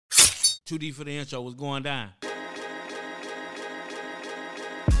Too deep for the intro. What's going down?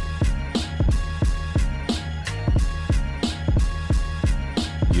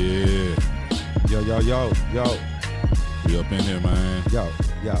 Yeah. Yo. We up in here, man. Yo.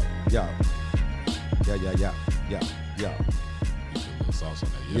 Yeah. You put a little sauce on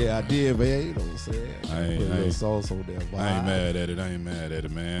that. Yeah, I did, man. You know what I'm saying? Put a little sauce on there. I ain't mad at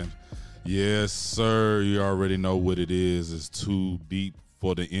it, man. Yes, sir. You already know what it is. It's too deep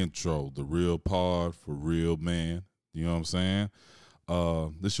for the intro. The real pod for real man. You know what I'm saying?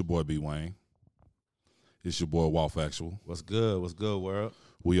 This your boy B Wayne. It's your boy Walt Factual. What's good, world?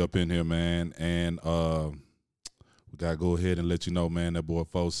 We up in here, man, and we gotta go ahead and let you know, man, that boy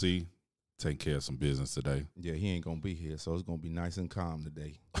 4C taking care of some business today. Yeah, he ain't gonna be here, so it's gonna be nice and calm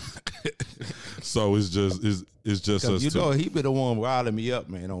today. So it's just us. You know, he be the one riling me up,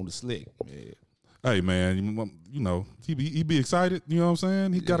 man, on the slick. Man. Hey, man, you know he be excited. You know what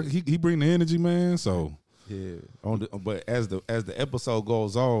I'm saying? He bring the energy, man. So yeah. But as the episode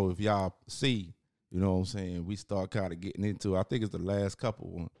goes on, if y'all see. You know what I'm saying? We start kind of getting into, I think it's the last couple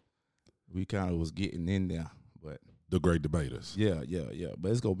one. We kind of was getting in there. But the great debaters. Yeah.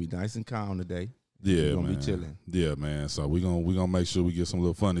 But it's going to be nice and calm today. Yeah, we're gonna man. be chilling. Yeah, man. So we gonna make sure we get some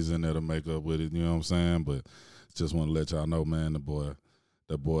little funnies in there to make up with it. You know what I'm saying? But just want to let y'all know, man, that boy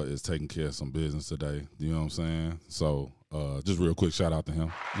is taking care of some business today. You know what I'm saying? So just real quick, shout out to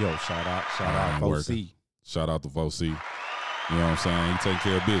him. Yo, shout out 4C. Shout out to 4C. You know what I'm saying? He take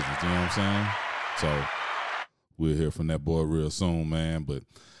care of business. You know what I'm saying? So we'll hear from that boy real soon, man. But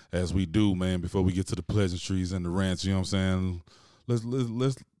as we do, man, before we get to the pleasantries and the rants, you know what I'm saying?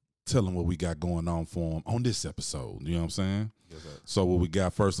 Let's tell them what we got going on for them on this episode. You know what I'm saying? Yes, sir. So what we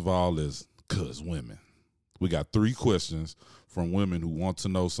got first of all is cuz women. We got 3 questions from women who want to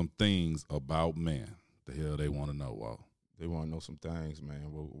know some things about men. The hell they want to know, Walt? They want to know some things, man.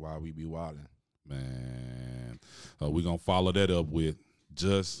 Why we be wilding, man? We gonna follow that up with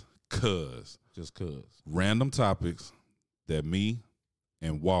just cuz. Random topics that me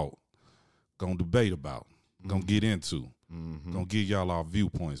and Walt gonna debate about, gonna get into, gonna give y'all our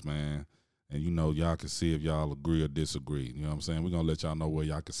viewpoints, man. And you know, y'all can see if y'all agree or disagree. You know what I'm saying? We're gonna let y'all know where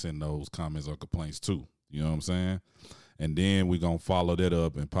y'all can send those comments or complaints to. You know what I'm saying? And then we're gonna follow that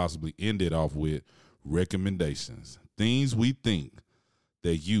up and possibly end it off with recommendations. Things we think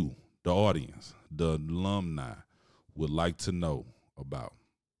that you, the audience, the alumni, would like to know about.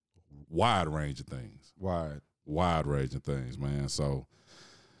 Wide range of things. Wide range of things, man. So,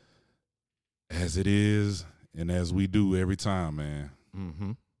 as it is and as we do every time,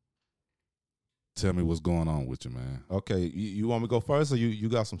 man, tell me what's going on with you, man. Okay, you want me to go first or you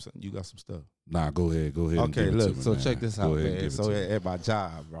got some stuff? Nah, go ahead. Okay, and look, me, so man. check this out, man. So at my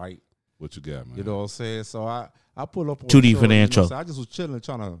job, right? What you got, man? You know what I'm saying? So I pull up on Too deep for the intro. So I just was chilling,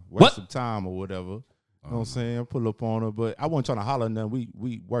 trying to waste some time or whatever. You know what I'm saying? I pull up on her, but I wasn't trying to holler at them.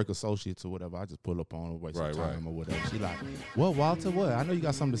 We work associates or whatever. I just pull up on her, waste some time or whatever. She like, what, Walter, what? I know you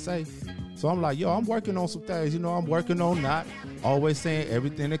got something to say. So I'm like, yo, I'm working on some things. You know, I'm working on not always saying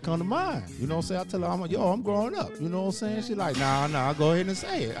everything that come to mind. You know what I'm saying? I tell her, I'm like, yo, I'm growing up. You know what I'm saying? She like, nah, go ahead and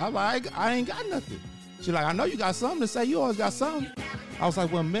say it. I'm like, I ain't got nothing. She like, I know you got something to say. You always got something. I was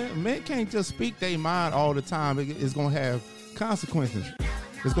like, well, men can't just speak their mind all the time. It's going to have consequences.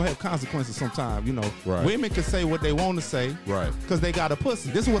 It's going to have consequences sometimes, you know. Right. Women can say what they want to say. Right. Because they got a pussy.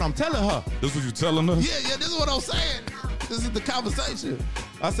 This is what I'm telling her. This what you telling us? Yeah, this is what I'm saying. This is the conversation.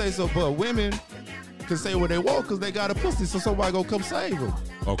 I say so, but women can say what they want because they got a pussy, so somebody go come save them.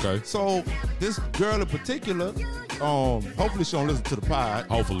 Okay. So this girl in particular, hopefully she don't listen to the pod.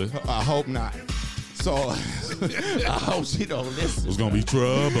 Hopefully. I hope not. So I hope she don't listen. It's going to be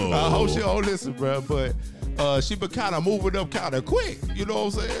trouble. I hope she don't listen, bro. But she been kind of moving up kind of quick. You know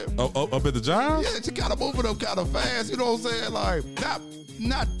what I'm saying? Up at the job? Yeah, she kind of moving up kind of fast. You know what I'm saying? Like,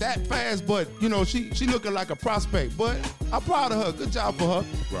 not that fast, but, you know, she looking like a prospect. But I'm proud of her. Good job for her.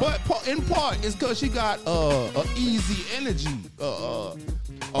 Right. But in part, it's because she got a easy energy.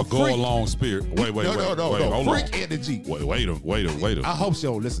 A go-along spirit. Wait, No. hold Freak on. energy. Wait a. I hope she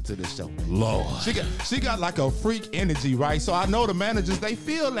don't listen to this show. Lord. She got like a freak energy, right? So I know the managers, they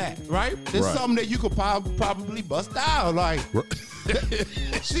feel that, right? It's Right. something that you could probably bust out. Like,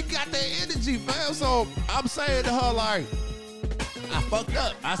 she got that energy, fam. So I'm saying to her, like, I fucked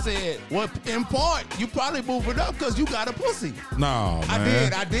up. I said, well, in part, you probably moving up because you got a pussy. No,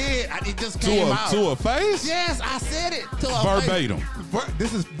 man. I did. It just came out. To her face? Yes, I said it to her Verbatim.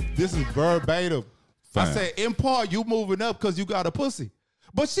 face. This is verbatim. Fine. I said, in part, you moving up because you got a pussy.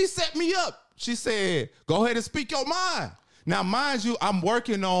 But she set me up. She said, go ahead and speak your mind. Now, mind you, I'm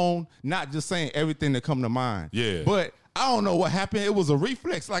working on not just saying everything that come to mind. Yeah. But I don't know what happened. It was a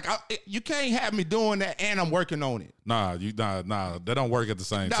reflex. Like you can't have me doing that and I'm working on it. Nah, that don't work at the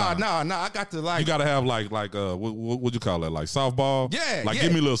same time. Nah. I got to like. You got to have like what you call that? Like softball. Yeah, like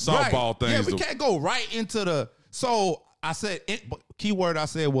give me a little softball things. Yeah, we can't go right into the. So I said, keyword I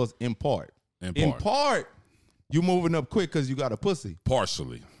said was impart. Impart. You moving up quick because you got a pussy.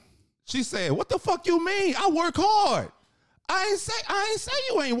 Partially. She said, "What the fuck you mean? I work hard. I ain't say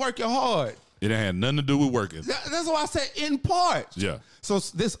you ain't working hard. It had nothing to do with working. That's why I said in part. Yeah. So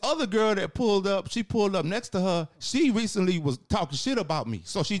this other girl that pulled up next to her. She recently was talking shit about me.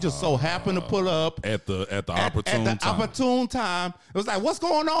 So she just so happened to pull up at the opportune time. It was like, what's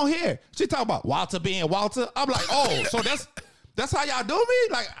going on here? She talking about Walter being Walter. I'm like, oh, so that's how y'all do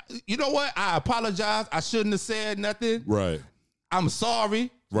me? Like, you know what? I apologize. I shouldn't have said nothing. Right. I'm sorry.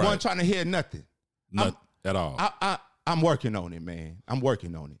 Right. Wasn't trying to hear nothing. Not at all. I'm working on it, man. I'm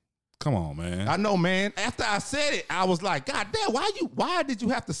working on it. Come on, man. I know, man. After I said it, I was like, God damn, why did you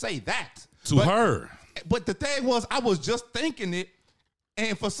have to say that? To her. But the thing was, I was just thinking it,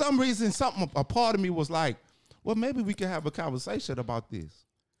 and for some reason, a part of me was like, well, maybe we can have a conversation about this.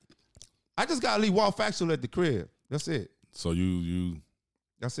 I just gotta leave Walt Factual at the crib. That's it. So you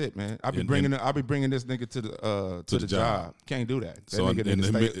that's it, man. I'll be bringing this nigga to the job. Can't do that. That nigga in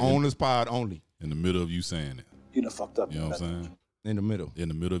the on this pod only. In the middle of you saying it. You done fucked up. You know what I'm saying? In the middle. In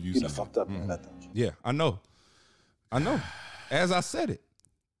the middle of you done fucked up. Yeah, I know. As I said it.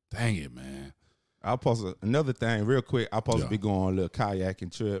 Dang it, man. I'll post another thing real quick. I'll supposed to be going on a little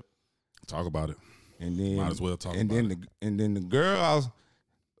kayaking trip. Talk about it. And then might as well talk about it. And then the girl,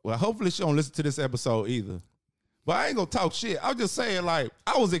 hopefully she don't listen to this episode either. But I ain't gonna talk shit. I was just saying, like,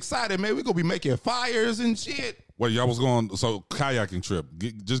 I was excited, man. We gonna be making fires and shit. Wait, y'all was going kayaking trip.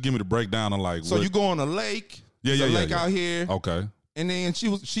 Just give me the breakdown of like. So you go on a lake. Yeah. Lake out here. Okay. And then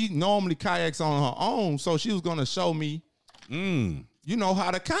she normally kayaks on her own, so she was gonna show me, you know,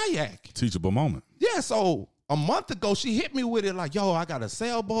 how to kayak. Teachable moment. Yeah. So a month ago, she hit me with it like, "Yo, I got a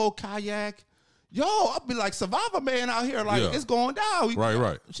sailboat, kayak. Yo, I'll be like Survivor Man out here, like it's going down."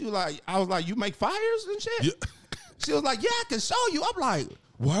 Right. She was like, I was like, "You make fires and shit?" Yeah. She was like, "Yeah, I can show you." I'm like,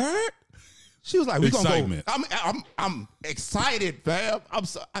 "Word?" She was like, "We gonna go." I'm excited, fam.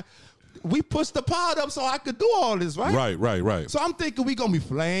 We pushed the pod up so I could do all this, right? Right. So I'm thinking we gonna be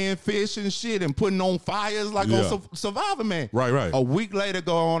flaying fish and shit and putting on fires like on Survivor Man. Right. A week later,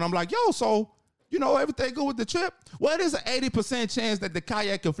 go on. I'm like, "Yo, so you know everything good with the trip?" Well, there's an 80% chance that the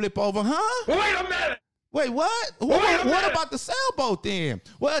kayak can flip over, huh? Wait a minute. Wait, what? What about the sailboat then?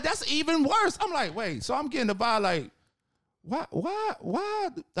 Well, that's even worse. I'm like, wait, so I'm getting the vibe like, why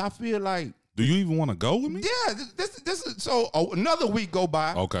I feel like. Do you even want to go with me? Yeah, this is, so another week go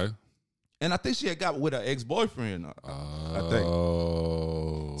by. Okay. And I think she had got with her ex-boyfriend, I think.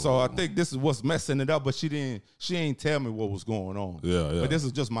 So I think this is what's messing it up, but she ain't tell me what was going on. Yeah. But this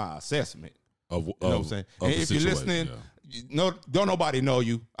is just my assessment. Of you know what I'm saying? And if you're listening, don't nobody know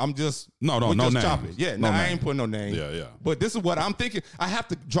you. I'm just no name. Yeah, no, I ain't putting no name. Yeah. But this is what I'm thinking. I have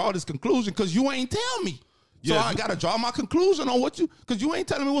to draw this conclusion because you ain't tell me. So I gotta draw my conclusion on because you ain't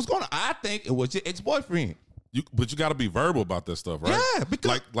telling me what's going on. I think it was your ex-boyfriend. But you got to be verbal about that stuff, right? Yeah,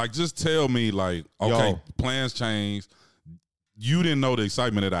 because like just tell me like, okay, plans changed. You didn't know the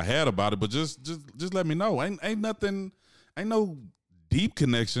excitement that I had about it, but just let me know. Ain't nothing, ain't no deep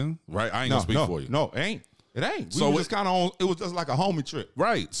connection, right? I ain't gonna speak for you. No, it ain't. So we just kind of on. It was just like a homie trip,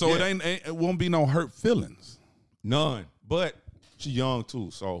 right? So it won't be no hurt feelings, none. But she young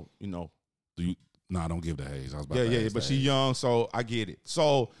too, so you know. Nah, don't give the haze. I was about to ask but she young, so I get it.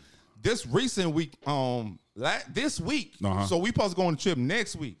 So this recent week, this week, so we supposed to go on a trip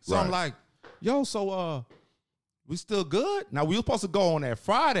next week. So I'm like, yo, so we still good? Now we were supposed to go on that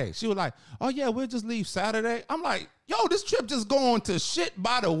Friday. She was like, oh yeah, we'll just leave Saturday. I'm like, yo, this trip just going to shit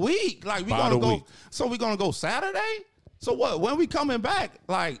by the week. Like we gonna go. So we gonna go Saturday? So what? When we coming back,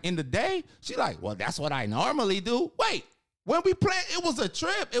 like in the day? She like, well, that's what I normally do. Wait. When we planned, it was a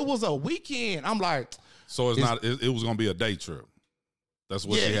trip. It was a weekend. I'm like, so it's not. It was gonna be a day trip. That's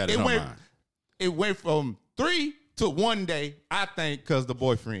what she had in her mind. It went from 3 to 1 day. I think because the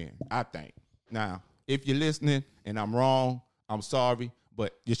boyfriend. I think. Now, if you're listening and I'm wrong, I'm sorry,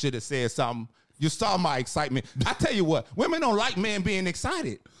 but you should have said something. You saw my excitement. I tell you what, women don't like men being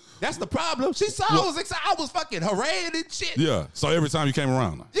excited. That's the problem. She saw I was excited. I was fucking hooray and shit. Yeah. So every time you came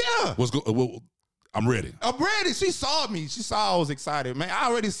around, yeah. I'm ready. I'm ready. She saw me. She saw I was excited, man. I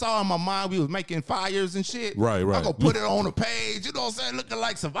already saw in my mind we was making fires and shit. Right. I go put it on the page. You know what I'm saying? Looking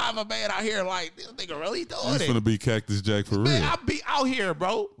like Survivor Man out here. Like, this nigga really doing it. He's gonna be Cactus Jack for real. I be out here,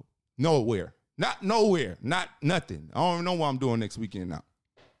 bro. Nowhere. Not nowhere. Not nothing. I don't even know what I'm doing next weekend now.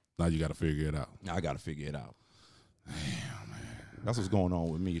 Now you got to figure it out. Now I got to figure it out. Damn, man. That's what's going on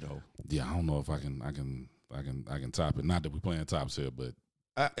with me though. Yeah, I don't know if I can top it. Not that we playing tops here, but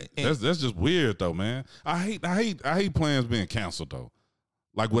that's just weird though, man. I hate plans being canceled though.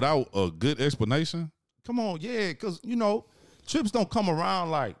 Like without a good explanation. Come on, yeah, because you know trips don't come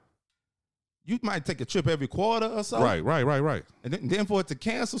around like. You might take a trip every quarter or so. Right. And then for it to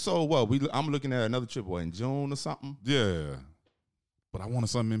cancel, so what? I'm looking at another trip in June or something. Yeah. But I wanted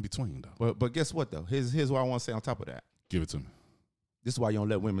something in between though. But guess what though? Here's what I want to say on top of that. Give it to me. This is why you don't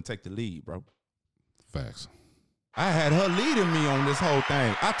let women take the lead, bro. Facts. I had her leading me on this whole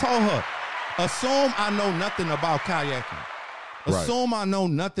thing. I told her, assume I know nothing about kayaking. Assume I know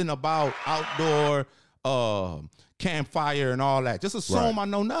nothing about outdoor campfire and all that. Just assume I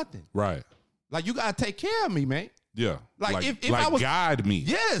know nothing. Right. Like you gotta take care of me, man. Yeah. Like if I was guide me.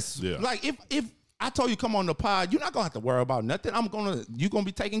 Yes. Yeah. Like if I told you come on the pod, you're not gonna have to worry about nothing. You're gonna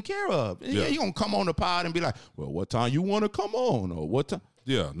be taken care of. Yeah. You're gonna come on the pod and be like, well, what time you wanna come on? Or what time?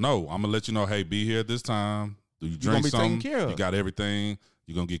 Yeah, no, I'm gonna let you know, hey, be here at this time. Do you drink something? You got everything.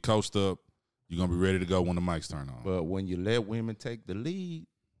 You're gonna get coached up. You're gonna be ready to go when the mics turn on. But when you let women take the lead,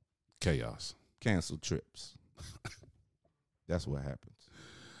 chaos. Cancel trips. That's what happens.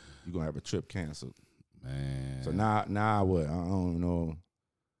 You're gonna have a trip canceled. Man. So now what? I don't know.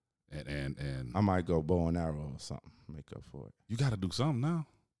 And I might go bow and arrow or something. Make up for it. You gotta do something now.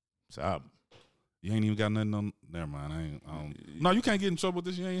 So you ain't even got nothing on. Never mind. No, you can't get in trouble with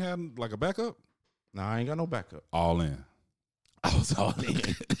this. You ain't had like a backup. No, I ain't got no backup. All in. I was all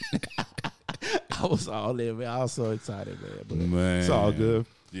in. I was all in, man. I was so excited, man. But it's all good.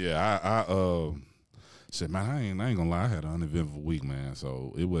 Yeah, I shit, man. I ain't gonna lie. I had an uneventful week, man.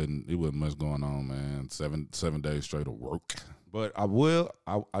 So it wasn't much going on, man. 7 days straight of work. But I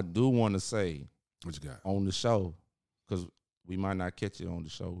do want to say what you got on the show, because we might not catch it on the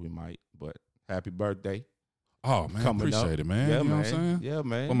show. We might, but happy birthday. Oh, man, appreciate it, man. Yeah, you know man. what I'm saying? Yeah,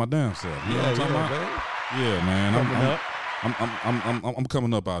 man. For my damn self. You know what I'm talking about? Man. Yeah, man. Coming up. I'm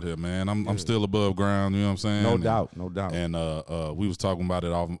coming up out here, man. I'm still above ground, you know what I'm saying? No doubt. And we was talking about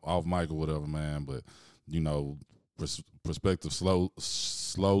it off mic or whatever, man. But, you know, perspective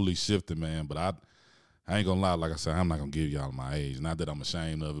slowly shifting, man. But I ain't gonna lie, like I said, I'm not gonna give y'all my age. Not that I'm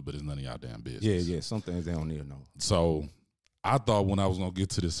ashamed of it, but it's none of y'all damn business. Yeah. Some things they don't need to know. So I thought when I was gonna get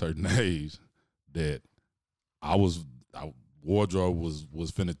to this certain age that our wardrobe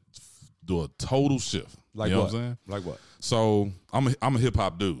was finna do a total shift. Like you know what? I'm saying? Like what? So I'm a hip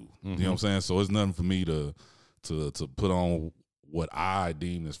hop dude. Mm-hmm. You know what I'm saying? So it's nothing for me to put on what I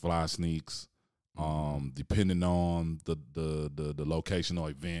deem as fly sneaks. Depending on the location or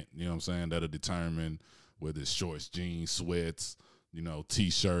event, you know what I'm saying, that'll determine whether it's shorts, jeans, sweats, you know,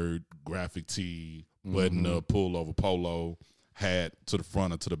 t-shirt, graphic tee, button up, pull over polo, hat to the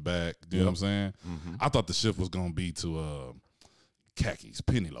front or to the back. You know what I'm saying? Mm-hmm. I thought the shift was gonna be to khakis,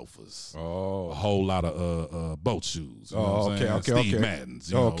 penny loafers, a whole lot of boat shoes. You know what I'm saying? Steve Maddens.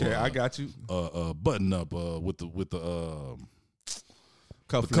 You know, I got you. Button up with the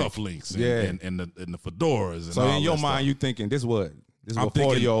cufflinks and the fedoras. And so all in your that mind, stuff. you thinking this is what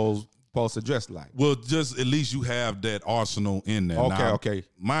 40-year-olds supposed to dress like? Well, just at least you have that arsenal in there. Okay.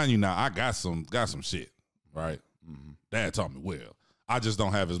 Mind you, now I got some shit, right? Mm-hmm. Dad taught me well. I just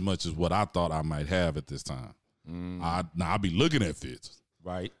don't have as much as what I thought I might have at this time. I'll be looking at fits,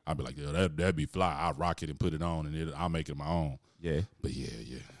 right? I'll be like, yeah, that'd be fly. I'll rock it and put it on, and I'll make it my own. Yeah, but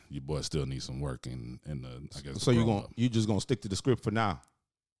yeah, your boy still needs some work in the. I guess. So you just gonna stick to the script for now?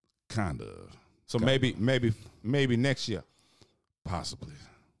 Kind of. So maybe next year, possibly,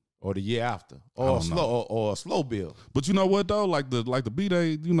 or the year after, or a slow build. But you know what though, like the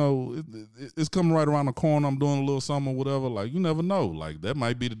B-Day, you know, it's coming right around the corner. I'm doing a little something or whatever. Like you never know. Like that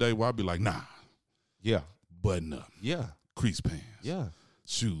might be the day where I'll be like, nah, yeah, button up, yeah, crease pants, yeah,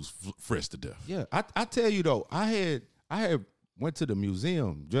 shoes fresh to death. Yeah, I tell you though, I had went to the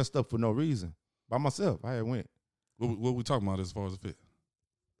museum dressed up for no reason by myself. I had went. What we talking about as far as the fit?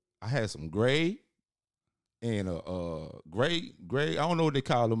 I had some gray and gray. I don't know what they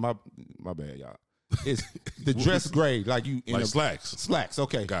call them. My bad, y'all. It's the dress gray, like you in like slacks. Slacks,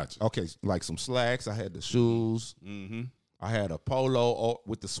 okay, gotcha. Okay, like some slacks. I had the shoes. Mm-hmm. I had a polo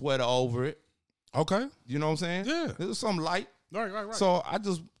with the sweater over it. Okay, you know what I'm saying? Yeah, it was something light. Right. So I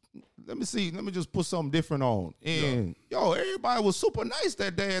just let me just put something different on. And everybody was super nice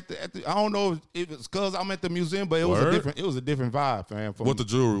that day at the I don't know if it's because I'm at the museum, but it was a different vibe, fam. What the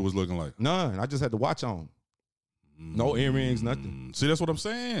jewelry was looking like? None. I just had the watch on. No earrings, nothing. See, that's what I'm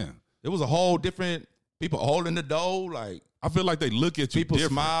saying. It was a whole different people holding the dough. Like I feel like they look at you people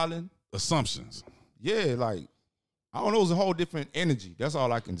different. smiling. Assumptions. Yeah, like I don't know, it was a whole different energy. That's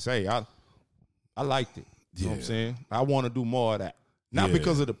all I can say. I liked it. You know what I'm saying? I want to do more of that. Not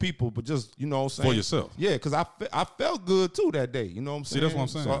because of the people, but just, you know what I'm saying? For yourself. Yeah, because I felt good too that day. You know what I'm saying? See, that's what I'm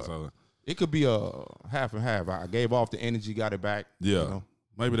saying. So, it could be a half and half. I gave off the energy, got it back. Yeah. You know?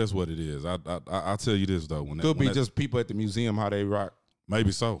 Maybe that's what it is. I'll tell you this, though. Could be just people at the museum, how they rock.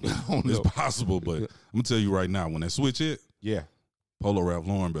 Maybe so. It's possible, but I'm going to tell you right now, when that switch hit, Polo Ralph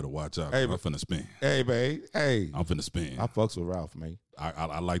Lauren better watch out. Hey, I'm finna spin. Hey, babe. Hey. I'm finna spin. I fucks with Ralph, man.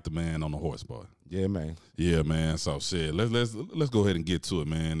 I like the man on the horse, boy. Yeah, man. Yeah, man. So shit, let's go ahead and get to it,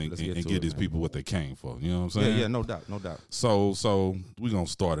 man, and get these people what they came for. You know what I'm saying? Yeah, no doubt. So we're gonna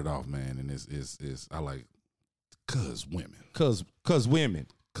start it off, man, and it's I like cuz women. Cuz women.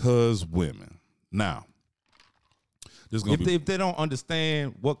 Cuz women. Now, this gonna if they don't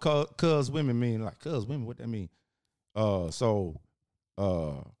understand what cuz women mean, like cuz women, what that mean?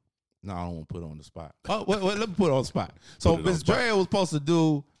 No, I don't want to put it on the spot. Oh, well, let me put it on the spot. So Miss Drea was supposed to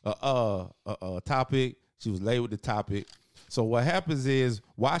do a topic. She was late with the topic. So what happens is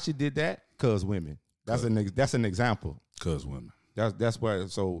why she did that? Cause women. That's an example. Cause women. That's why.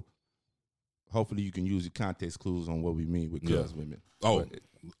 So hopefully you can use your context clues on what we mean with cause women. Oh,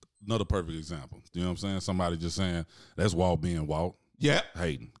 another perfect example. You know what I'm saying? Somebody just saying that's Walt being Walt. Yeah.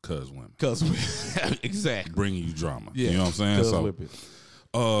 Hating cause women. Cause women. Exactly. Bringing you drama. Yeah. You know what I'm saying?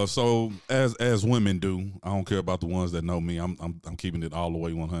 So as women do, I don't care about the ones that know me. I'm keeping it all the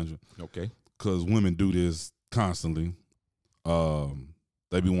way 100. Okay. Because women do this constantly.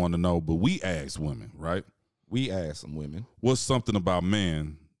 They be wanting to know, but we ask women, right? We ask some women. What's something about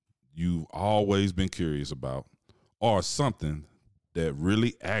men you've always been curious about, or something that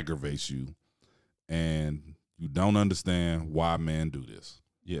really aggravates you, and you don't understand why men do this?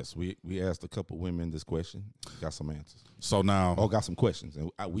 Yes, we asked a couple women this question. Got some answers. So now, got some questions,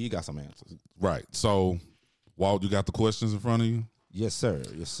 and we got some answers. Right. So, Walt, you got the questions in front of you? Yes, sir.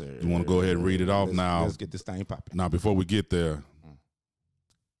 Yes, sir. You want to go ahead and read it off now? Let's get this thing popping. Now, before we get there,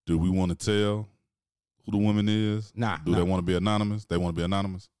 do we want to tell who the woman is? Nah. Do they want to be anonymous? They want to be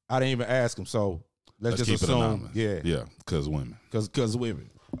anonymous? I didn't even ask them, so let's just keep assume. It anonymous. Yeah. Yeah, because women. Because women.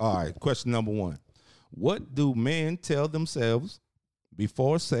 All right, question number 1. What do men tell themselves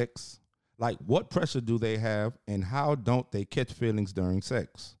before sex? Like, what pressure do they have, and how don't they catch feelings during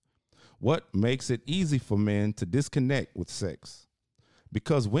sex? What makes it easy for men to disconnect with sex?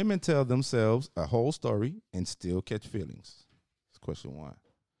 Because women tell themselves a whole story and still catch feelings. That's question 1.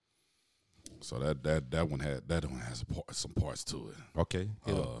 So that one has some parts to it. Okay,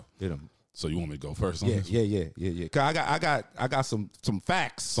 hit them. So you want me to go first on yeah, this? Yeah. Cause I got some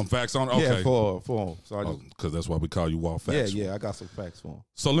facts. Some facts on it? Okay. Yeah, for them. So because that's why we call you Walt Facts. Yeah, I got some facts for them.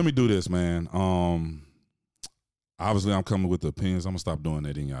 So let me do this, man. Obviously I'm coming with the opinions. I'm gonna stop doing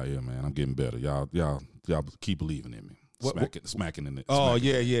that in y'all ear, man. I'm getting better. Y'all keep believing in me. Smacking in it. Oh,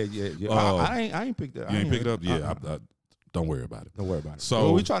 yeah. I ain't picked that. You ain't picked it up? Yeah. I don't worry about it. Don't worry about it.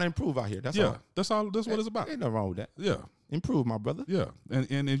 So we trying to improve out here. That's all. That's what it's about. Ain't nothing wrong with that. Yeah. Improve, my brother. Yeah.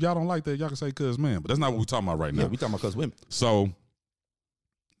 And if y'all don't like that, y'all can say cuz man. But that's not what we're talking about right now. Yeah, we talking about cuz women. So,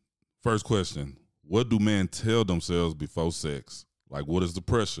 first question. What do men tell themselves before sex? Like, what is the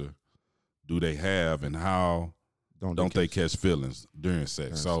pressure do they have, and how don't they catch feelings during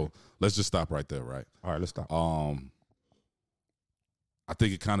sex? Let's just stop right there, right? All right, let's stop. I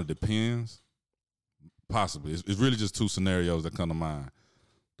think it kind of depends. Possibly. It's really just 2 scenarios that come to mind.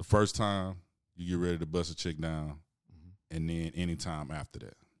 The first time you get ready to bust a chick down, and then any time after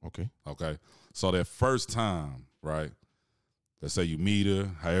that. Okay. So that first time, right? Let's say you meet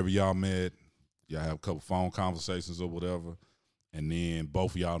her, however y'all met, y'all have a couple phone conversations or whatever, and then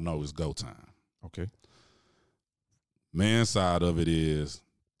both of y'all know it's go time. Okay. Man's side of it is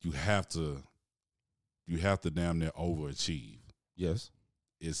you have to damn near overachieve. Yes.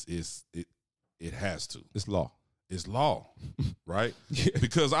 It has to. It's law. It's law, right? Yeah.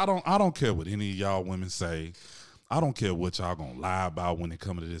 Because I don't care what any of y'all women say. I don't care what y'all gonna lie about when it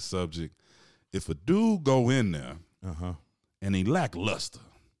comes to this subject. If a dude go in there and he lackluster,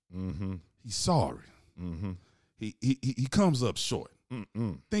 he's sorry. He comes up short.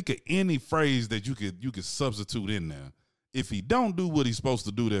 Think of any phrase that you could substitute in there. If he don't do what he's supposed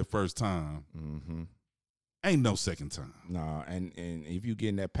to do that first time, ain't no second time. Nah, and if you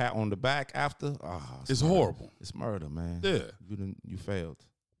getting that pat on the back after, it's horrible. It's murder, man. Yeah, you failed.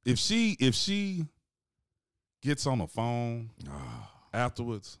 If she gets on the phone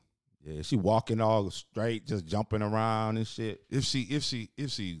afterwards, yeah, she walking all straight, just jumping around and shit. If she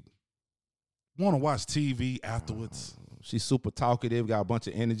want to watch TV afterwards, she's super talkative, got a bunch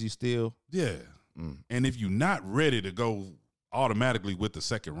of energy still. Yeah, and if you're not ready to go automatically with the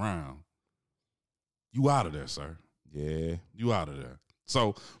second round, you out of there, sir. Yeah, you out of there.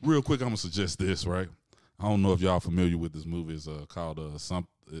 So real quick, I'm gonna suggest this, right? I don't know if y'all familiar with this movie. It's called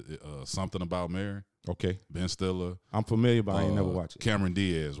Something About Mary. Okay. Ben Stiller. I'm familiar, but I ain't never watched it. Cameron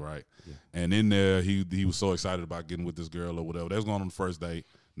Diaz, right? Yeah. And in there, he was so excited about getting with this girl or whatever. They was going on the first date.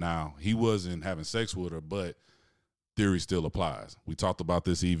 Now, he wasn't having sex with her, but theory still applies. We talked about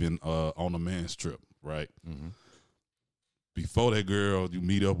this even on a man's trip, right? Mm-hmm. Before that girl, you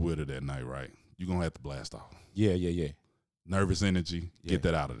meet up with her that night, right? You're going to have to blast off. Yeah. Nervous energy, get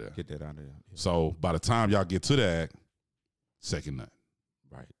that out of there. Get that out of there. Yeah. So by the time y'all get to that, second nut.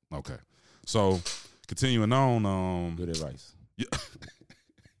 Right. Okay. So continuing on. Good advice. Yeah.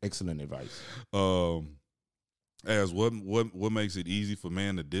 Excellent advice. As what makes it easy for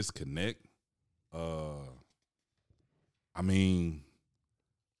man to disconnect? I mean,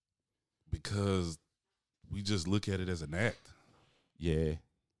 because we just look at it as an act. Yeah.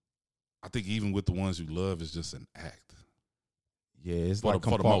 I think even with the ones you love, it's just an act. Yeah, it's for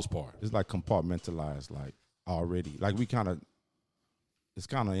the most part. It's like compartmentalized, like already. Like it's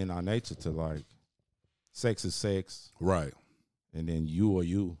kind of in our nature to like, sex is sex, right? And then you or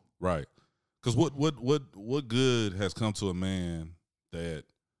you, right? Because what good has come to a man that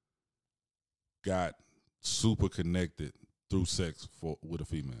got super connected through sex with a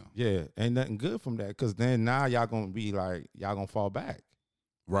female? Yeah, ain't nothing good from that. Because then now y'all gonna fall back,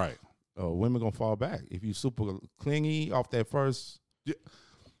 right? Women gonna fall back if you super clingy off that first. Yeah.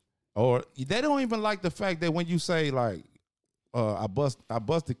 Or they don't even like the fact that when you say like, I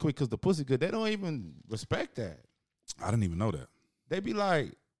busted quick because the pussy good. They don't even respect that. I didn't even know that. They be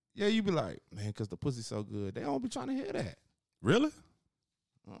like, yeah, you be like, man, because the pussy so good. They don't be trying to hear that. Really?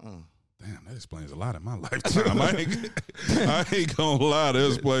 Damn, that explains a lot in my lifetime. I ain't gonna lie, that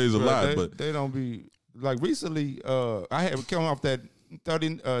explains a lot. But they don't be like recently. I had come off that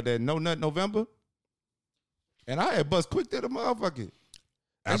that No Nut November, and I had bust quick to the motherfucker.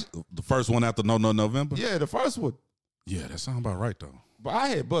 The first one after No Nut November. Yeah, the first one. Yeah, that sounds about right though. But I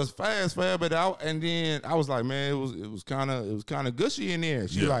had bust fast, but and then I was like, man, it was kind of gushy in there.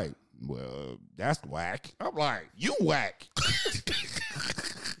 She like, well, that's whack. I'm like, you whack.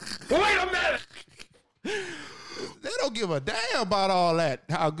 Wait a minute. They don't give a damn about all that.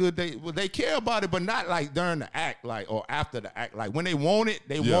 How good they care about it, but not like during the act, like or after the act. Like when they want it,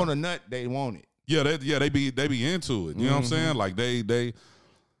 they want a nut. They want it. Yeah, they be into it. You know what I'm saying? Like they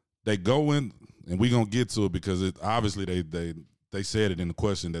go in, and we gonna get to it because it obviously they said it in the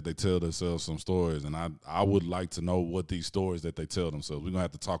question that they tell themselves some stories, and I would like to know what these stories that they tell themselves. We're gonna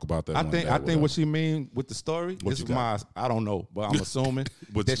have to talk about that. I think what she mean with the story, I don't know, but I'm assuming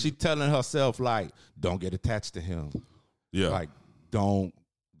that she telling herself like, don't get attached to him. Yeah, like don't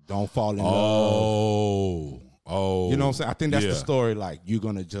fall in love. Oh, you know what I'm saying? I think that's the story. Like you're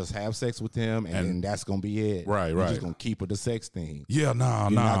gonna just have sex with him, and then that's gonna be it. Right. You're just gonna keep with the sex thing. Yeah, you're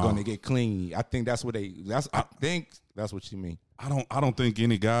not gonna get clingy. I think that's what I think that's what she mean. I don't think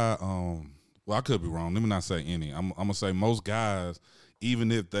any guy. Well, I could be wrong. Let me not say any. I'm gonna say most guys,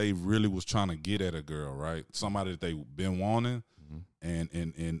 even if they really was trying to get at a girl, right? Somebody that they been wanting,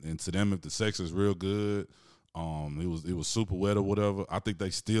 and to them, if the sex is real good. It was super wet or whatever. I think they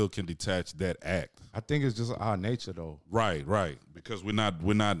still can detach that act. I think it's just our nature though. Right. Because we're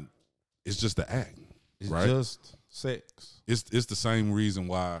not. It's just the act. It's right? just sex. It's the same reason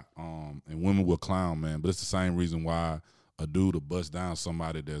why. And women will clown, man. But it's the same reason why a dude will bust down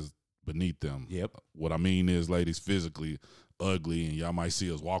somebody that's beneath them. Yep. What I mean is, ladies, physically ugly, and y'all might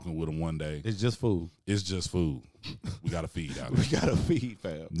see us walking with them one day. It's just food. It's just food. We gotta feed out. We gotta feed,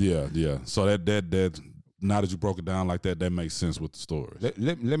 fam. Yeah. So that. Now that you broke it down like that, that makes sense with the stories.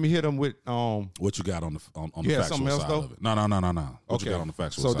 Let me hit them with what you got on the factual side though? of it. No. What you got on the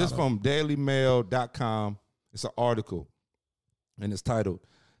factual side? So this from dailymail.com. It's an article, and it's titled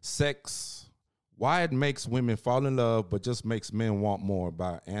 "Sex: Why It Makes Women Fall in Love But Just Makes Men Want More"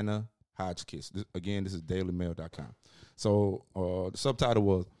 by Anna Hotchkiss. This is dailymail.com. So the subtitle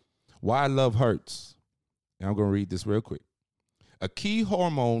was "Why Love Hurts." And I'm going to read this real quick. A key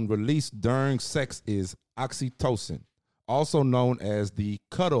hormone released during sex is oxytocin, also known as the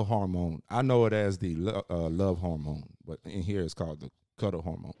cuddle hormone. I know it as the love hormone, but in here it's called the cuddle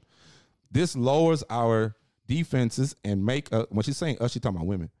hormone. This lowers our defenses and when she's saying us, she's talking about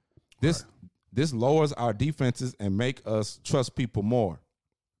women. This lowers our defenses and make us trust people more.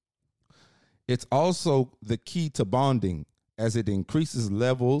 It's also the key to bonding as it increases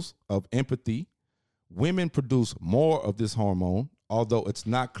levels of empathy. Women produce more of this hormone, although it's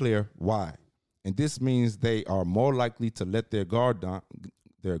not clear why. And this means they are more likely to let their guard down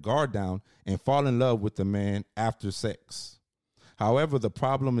and fall in love with the man after sex. However, the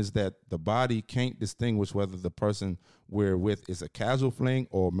problem is that the body can't distinguish whether the person we're with is a casual fling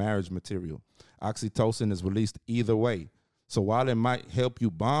or marriage material. Oxytocin is released either way. So while it might help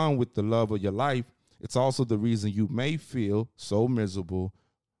you bond with the love of your life, it's also the reason you may feel so miserable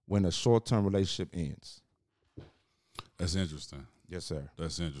when a short-term relationship ends. That's interesting. Yes, sir.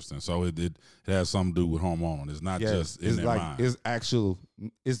 That's interesting. So it has something to do with hormone. It's not just in their mind. It's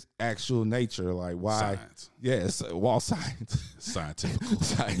actual nature. Like why? Science. Yes, wall science.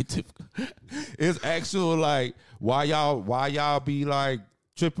 Scientific. It's actual like why y'all be like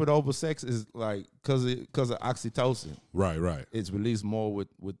tripping over sex is like because of oxytocin. Right. It's released more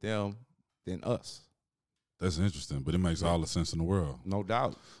with them than us. That's interesting, but it makes all the sense in the world. No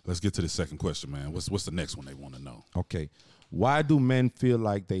doubt. Let's get to the second question, man. What's the next one they want to know? Okay. Why do men feel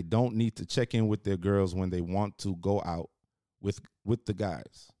like they don't need to check in with their girls when they want to go out with the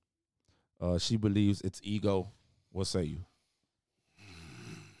guys? She believes it's ego. What say you?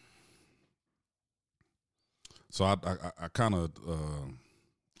 So I kind of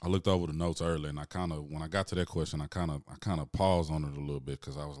I looked over the notes earlier, and I kind of when I got to that question, I kind of paused on it a little bit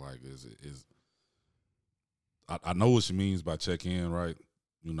because I was like, I know what she means by check in, right?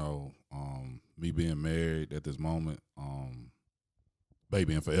 You know, me being married at this moment,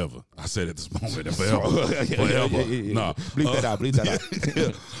 baby and forever. I said at this moment and forever. Forever. Yeah. Nah. Bleep that out.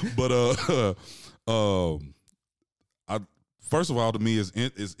 But first of all, to me,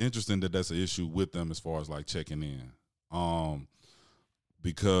 it's interesting that that's an issue with them as far as like checking in.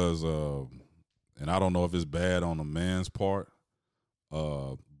 Because and I don't know if it's bad on the man's part,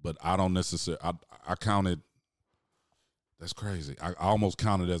 but I don't necessarily I counted. That's crazy. I almost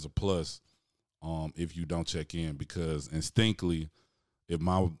count it as a plus if you don't check in, because instinctively, if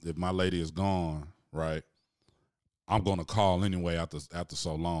my lady is gone, right, I'm gonna call anyway after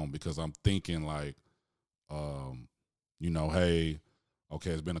so long, because I'm thinking like, you know, hey,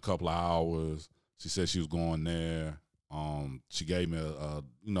 okay, it's been a couple of hours. She said she was going there. She gave me a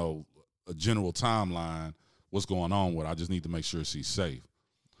general timeline. What's going on with her? I just need to make sure she's safe.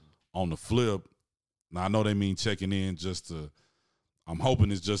 On the flip. Now, I know they mean checking in I'm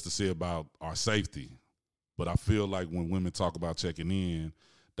hoping it's just to see about our safety. But I feel like when women talk about checking in,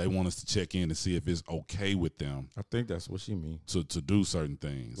 they want us to check in to see if it's okay with them. I think that's what she means. To do certain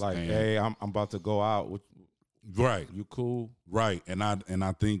things. Like, hey, I'm about to go out with right. You cool? Right. And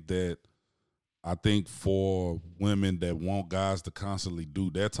I think for women that want guys to constantly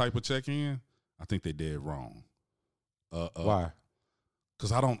do that type of check-in, I think they did wrong. Why?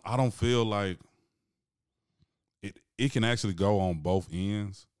 Because I don't feel like it can actually go on both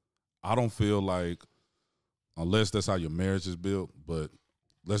ends. I don't feel like, unless that's how your marriage is built, but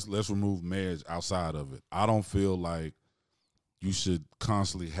let's remove marriage outside of it. I don't feel like you should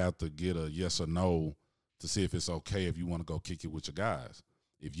constantly have to get a yes or no to see if it's okay if you want to go kick it with your guys.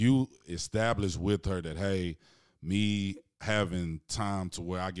 If you establish with her that, hey, me having time to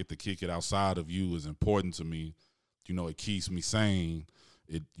where I get to kick it outside of you is important to me, you know, it keeps me sane.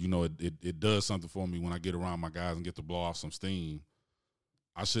 It does something for me when I get around my guys and get to blow off some steam.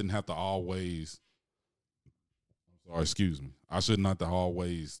 I shouldn't have to always, I shouldn't have to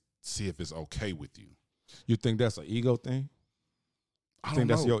always see if it's okay with you. You think that's an ego thing? I think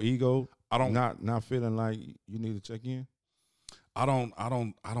know. That's your ego? I don't not feeling like you need to check in? I don't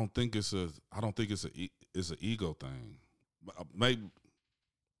think it's an ego thing. Maybe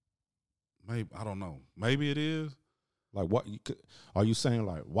I don't know. Maybe it is. Like, what are you saying?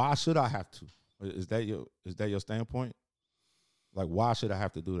 Like, why should I have to? Is that your standpoint? Like, why should I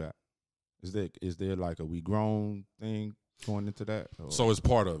have to do that? Is there like a we grown thing going into that? Or? So it's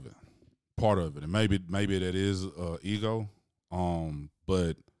part of it, and maybe that is ego.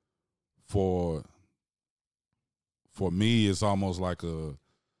 But for me, it's almost like the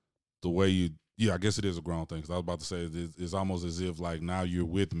way I guess it is a grown thing. Because I was about to say it's almost as if like now you're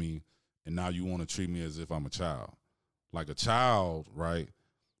with me, and now you want to treat me as if I'm a child. Like a child, right?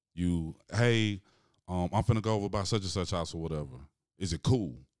 Hey, I'm finna go over by such and such house or whatever. Is it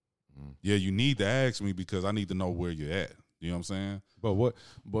cool? Mm. Yeah, you need to ask me because I need to know where you're at. You know what I'm saying? But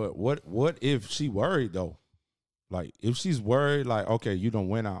what if she worried though? Like if she's worried, like, okay, you done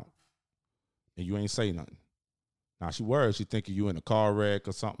went out and you ain't say nothing. Now she worried, she thinking you in a car wreck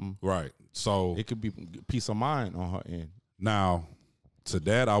or something. Right. So it could be peace of mind on her end. Now, to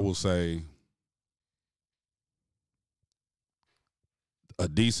that I will say, a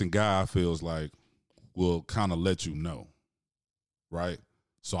decent guy feels like will kind of let you know, right?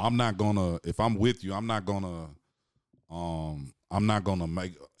 So I'm not gonna, if I'm with you, I'm not gonna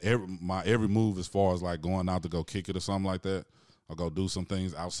make every move as far as like going out to go kick it or something like that, or go do some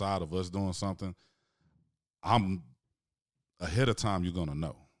things outside of us doing something. I'm ahead of time you're gonna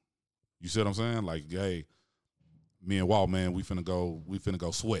know. You see what I'm saying? Like, hey, me and Walt, man, we finna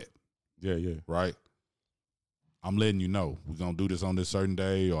go sweat. Yeah. Right? I'm letting you know. We're gonna do this on this certain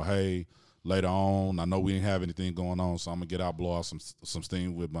day, or hey, later on, I know we didn't have anything going on, so I'm gonna get out, blow off some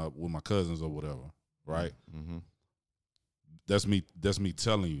steam with my cousins or whatever. Right? Mm-hmm. That's me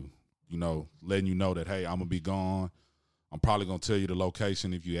telling you, you know, letting you know that, hey, I'm gonna be gone. I'm probably gonna tell you the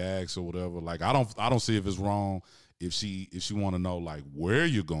location if you ask or whatever. Like, I don't see if it's wrong if she want to know like where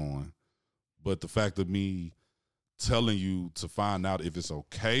you're going, but the fact of me telling you to find out if it's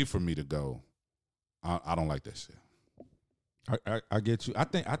okay for me to go, I don't like that shit. I get you. I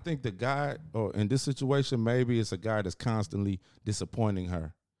think the guy, or in this situation, maybe it's a guy that's constantly disappointing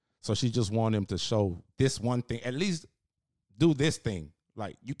her, so she just want him to show this one thing, at least do this thing.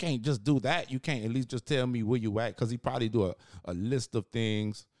 Like, you can't just do that. You can't at least just tell me where you at, because he probably do a list of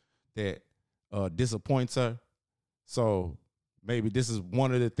things that disappoints her. So maybe this is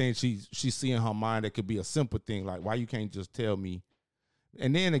one of the things she see in her mind that could be a simple thing. Like, why you can't just tell me?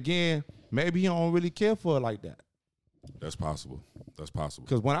 And then again, maybe you don't really care for her like that. That's possible.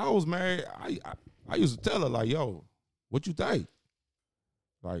 Because when I was married, I used to tell her, like, yo, what you think?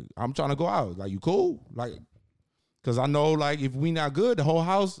 Like, I'm trying to go out. Like, you cool? Like, because I know, like, if we not good, the whole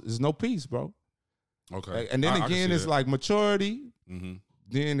house is no peace, bro. Okay. And then again, it's like maturity. Mm-hmm.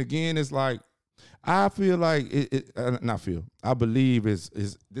 Then again, it's like, I feel like I believe this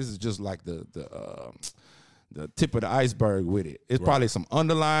is just like the tip of the iceberg with it. It's probably some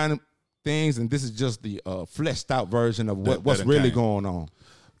underlying things, and this is just the fleshed out version of what's really going on.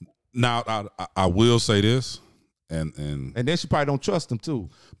 Now, I will say this, and then she probably don't trust him too.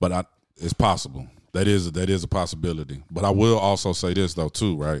 But it's possible. That is a possibility. But I will also say this though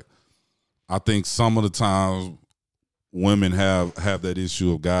too, right? I think some of the times women have that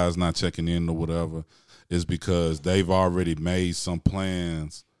issue of guys not checking in or whatever is because they've already made some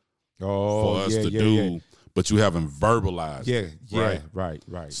plans for us to do, but you haven't verbalized it.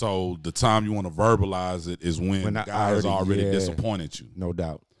 Right. So the time you want to verbalize it is when the guy has already disappointed you. No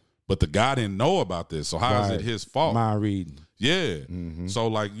doubt. But the guy didn't know about this, so how is it his fault? Mind reading. Yeah. Mm-hmm. So,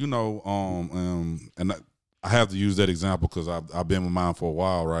 like, you know, and I have to use that example because I've been with mine for a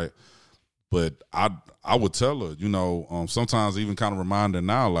while, right? But I would tell her, you know, sometimes even kind of remind her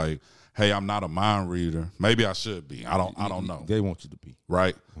now, like, hey, I'm not a mind reader. Maybe I should be. I don't know. They want you to be.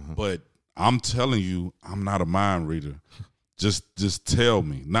 Right? Uh-huh. But I'm telling you, I'm not a mind reader. Just tell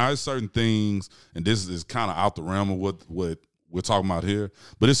me. Now, there's certain things, and this is kind of out the realm of what we're talking about here,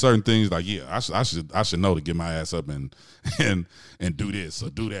 but it's certain things like, yeah, I should know to get my ass up and do this or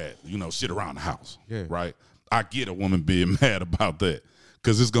do that, you know, shit around the house, right? I get a woman being mad about that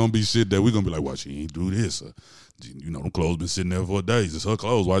because it's gonna be shit that we're gonna be like, well, she ain't do this, or, you know, them clothes been sitting there for days. It's her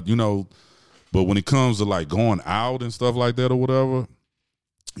clothes, right? You know. But when it comes to like going out and stuff like that or whatever,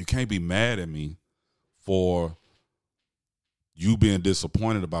 you can't be mad at me for you being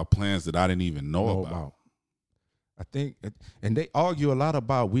disappointed about plans that I didn't even know about. I think, and they argue a lot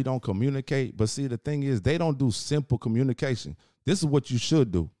about we don't communicate, but see, the thing is, they don't do simple communication. This is what you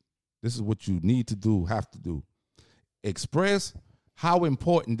should do. This is what you need to do, have to do. Express how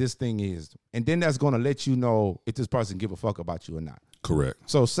important this thing is, and then that's going to let you know if this person give a fuck about you or not. Correct.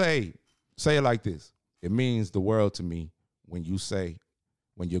 So say it like this. It means the world to me when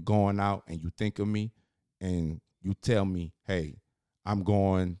you're going out and you think of me and you tell me, hey, I'm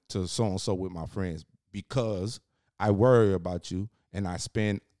going to so-and-so with my friends because I worry about you and I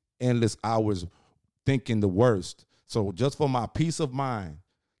spend endless hours thinking the worst. So just for my peace of mind,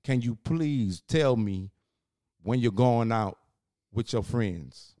 can you please tell me when you're going out with your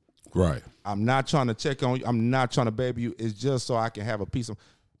friends? Right. I'm not trying to check on you. I'm not trying to baby you. It's just so I can have a peace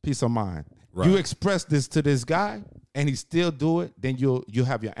of mind. Right. You express this to this guy and he still do it, then you'll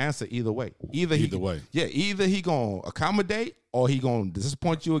have your answer either way. Either he gonna accommodate or he gonna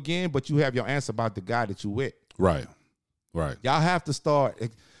disappoint you again, but you have your answer about the guy that you with. Right. Y'all have to start.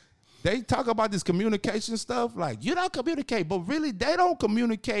 They talk about this communication stuff like you don't communicate, but really they don't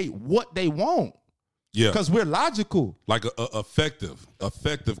communicate what they want. Yeah, because we're logical. Like effective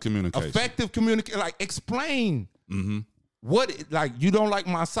communication. Effective communication. Like explain. Mm-hmm. What, like, you don't like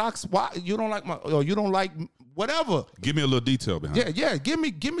my socks? Why you don't like or you don't like whatever? Give me a little detail behind it. Yeah. Give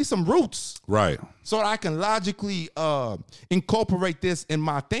me some roots. Right. So that I can logically incorporate this in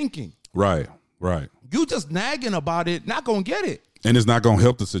my thinking. Right. You just nagging about it, not gonna get it. And it's not gonna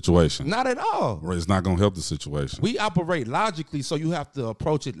help the situation. Not at all. Right. It's not gonna help the situation. We operate logically, so you have to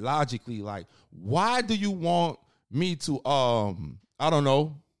approach it logically. Like, why do you want me to I don't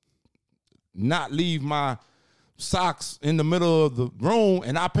know, not leave my socks in the middle of the room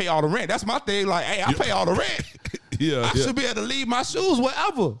and I pay all the rent? That's my thing. Like, hey, I pay all the rent. I should be able to leave my shoes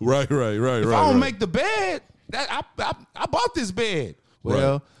wherever. Right. If I don't make the bed, I bought this bed.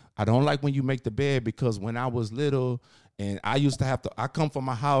 Well, I don't like when you make the bed because when I was little and I used to have to, I come from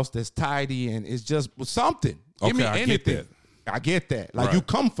a house that's tidy and it's just something. Give me anything. I get that. Like you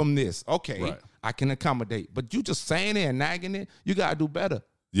come from this. Okay, I can accommodate. But you just saying it and nagging it, you got to do better.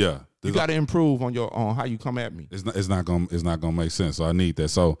 Yeah. You got to improve on how you come at me. It's not gonna make sense. So I need that.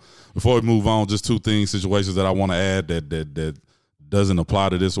 So before we move on, just two situations that I want to add that doesn't apply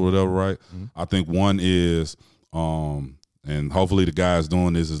to this or whatever, right? Mm-hmm. I think one is, and hopefully the guys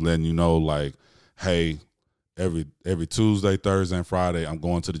doing this is letting you know, like, hey, every Tuesday, Thursday, and Friday, I'm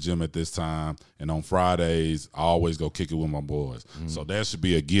going to the gym at this time, and on Fridays, I always go kick it with my boys. Mm-hmm. So that should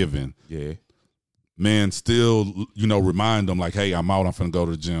be a given. Yeah. Man, still, remind them like, hey, I'm out. I'm finna go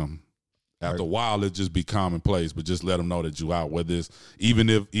to the gym. After a while, it just be commonplace, but just let them know that you out. Whether it's even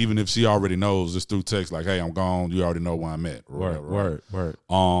if she already knows, just through text, like, hey, I'm gone. You already know where I'm at. Word.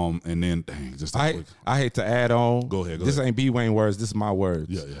 And then, dang, just I hate to add on. Go ahead. This ain't B Wayne words. This is my words.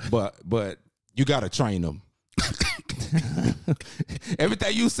 Yeah. But you gotta train them.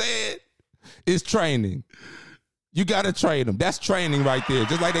 Everything you said is training. You gotta train them. That's training right there.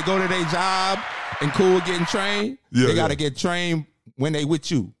 Just like they go to their job and cool getting trained. They gotta get trained when they with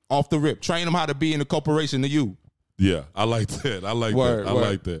you off the rip. Train them how to be in the corporation to you. Yeah, I like that. I like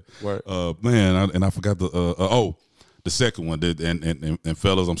that. Word. Man, I forgot the second one. And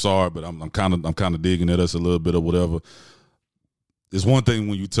fellas, I'm sorry, but I'm kind of digging at us a little bit or whatever. It's one thing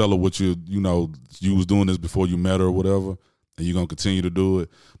when you tell her what you was doing this before you met her or whatever, and you're gonna continue to do it.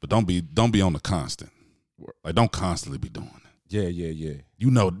 But don't be on the constant. Like, don't constantly be doing it. Yeah.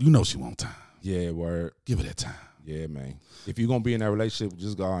 You know she want time. Yeah, word. Give her that time. Yeah, man. If you're gonna be in that relationship,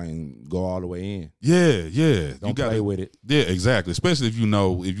 just go all the way in. Yeah. Don't play with it. Yeah, exactly. Especially if you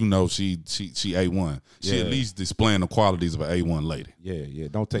know she A1. She at least displaying the qualities of an A1 lady. Yeah.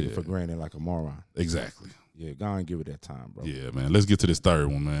 Don't take it for granted like a moron. Exactly. Yeah, go and give it that time, bro. Yeah, man. Let's get to this third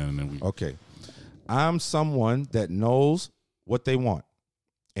one, man. And then Okay. I'm someone that knows what they want.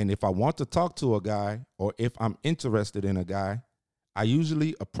 And if I want to talk to a guy or if I'm interested in a guy, I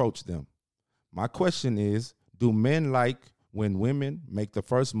usually approach them. My question is, do men like when women make the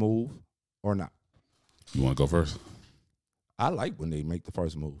first move or not? You want to go first? I like when they make the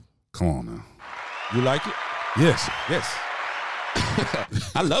first move. Come on now. You like it? Yes.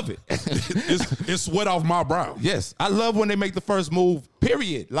 I love it. It's sweat off my brow. Yes. I love when they make the first move,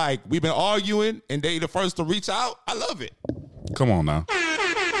 period. Like, we've been arguing and they the first to reach out. I love it. Come on now.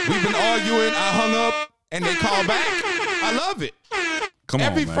 We've been arguing. I hung up and they call back. I love it. Come on,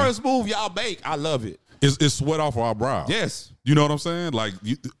 Every man. first move y'all make, I love it. It's sweat off our brow. Yes. You know what I'm saying? Like,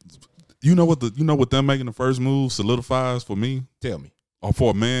 you know what them making the first move solidifies for me? Tell me. Or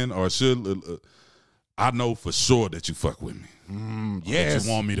for a man, or I know for sure that you fuck with me. Yes. That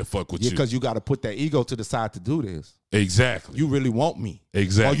you want me to fuck with you. Because you got to put that ego to the side to do this. Exactly. You really want me.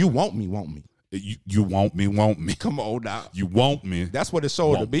 Exactly. Or you want me. You want me. Come on now. You want me. That's what it's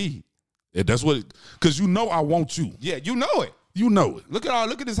showed to be. Yeah, that's what because you know I want you. Yeah, you know it. You know it. Look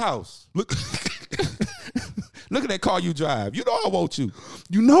at this house. Look Look at that car you drive. You know I want you.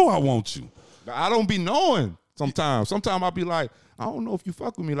 You know I want you. I don't be knowing sometimes. Sometimes I'll be like, I don't know if you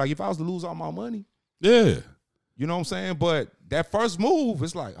fuck with me. Like, if I was to lose all my money. Yeah. You know what I'm saying? But that first move,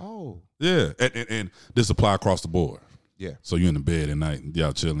 it's like, oh. Yeah. And this apply across the board. Yeah. So you in the bed at night and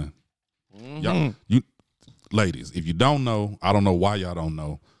y'all chilling. Mm-hmm. You ladies, if you don't know, I don't know why y'all don't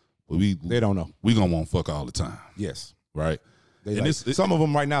know. But they don't know. We gonna want to fuck all the time. Yes. Right? And like, some of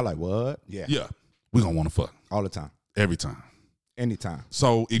them right now like, what? Yeah. Yeah. We gonna want to fuck. All the time. Every time. Anytime.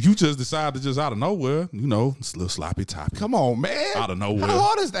 So if you just decide to just out of nowhere, it's a little sloppy topic. Come on, man. Out of nowhere. How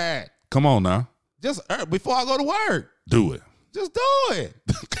hard is that? Come on now. Just before I go to work. Do it. Just do it.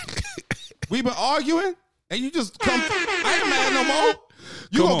 We've been arguing and you just come. I ain't mad no more.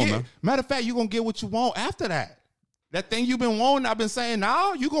 You come gonna on, get, man. Matter of fact, you're going to get what you want after that. That thing you've been wanting, I've been saying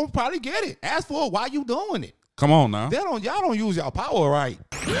now, you're going to probably get it. Ask for it while you doing it. Come on now. Y'all don't use y'all power right.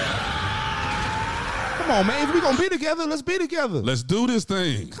 Come on, man. If we gonna be together, let's be together. Let's do this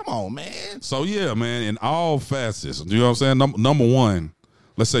thing. Come on, man. So yeah, man, in all facets. You know what I'm saying? Number one,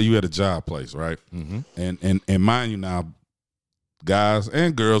 let's say you at a job place, right? Mm-hmm. And mind you now, guys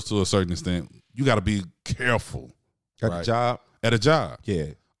and girls to a certain extent, you got to be careful. At the job? At a job. Yeah.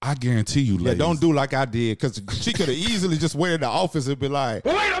 I guarantee you, ladies. Yeah, don't do like I did, because she could have easily just went in the office and be like,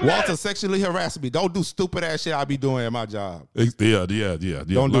 Walter sexually harassed me. Don't do stupid ass shit I be doing at my job. Yeah.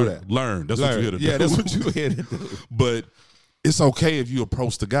 Don't do that. Learn. That's what you're here to do. Yeah, that's what you're here to do. But it's okay if you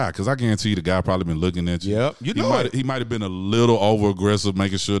approach the guy, because I guarantee you the guy probably been looking at you. Yep, he might have been a little over aggressive,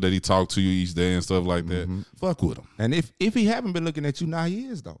 making sure that he talked to you each day and stuff like that. Fuck with him. And if he haven't been looking at you, now he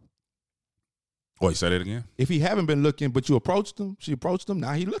is though. Wait, say that again. If he haven't been looking, but you approached him, she approached him.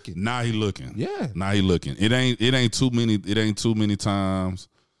 Now he looking. Now he looking. Yeah. Now he looking. It ain't too many times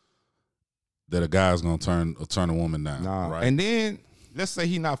that a guy's gonna turn a woman down. Nah. Right. And then let's say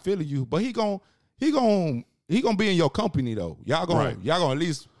he not feeling you, but he gon' be in your company though. Y'all gonna at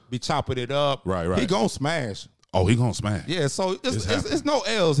least be chopping it up. Right. He gonna smash. Oh, he gonna smash. Yeah. So it's no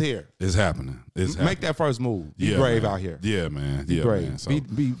L's here. It's happening. Make that first move. Be brave out here. Yeah, man. Be brave. Man. So,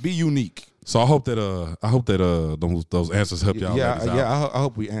 be unique. So I hope that those answers help y'all. Yeah. I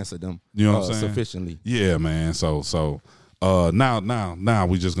hope we answered them. You know what I'm saying? Sufficiently. Yeah, man. So now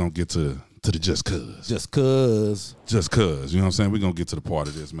we just gonna get to the just cuz. Just cuz. You know what I'm saying? We're gonna get to the part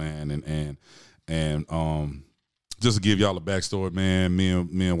of this, man, and just to give y'all a backstory, man. Me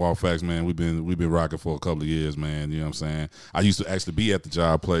and Walt Facts, man, we've been rocking for a couple of years, man. You know what I'm saying? I used to actually be at the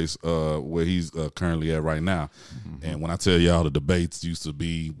job place where he's currently at right now. And when I tell y'all the debates used to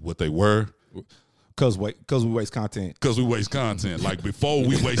be what they were, Cause we waste content. Because we waste content. Like before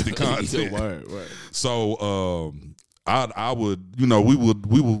we wasted content. Word. So I would, we would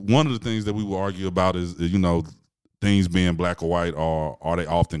one of the things that we would argue about is, things being black or white, or are they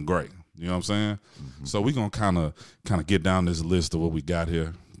often gray? You know what I'm saying? So we're gonna kind of get down this list of what we got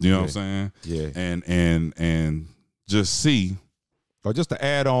here. You know what I'm saying? Yeah. And just see. Or just to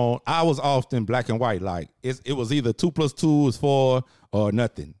add on, I was often black and white. Like it was either 2 + 2 is 4 or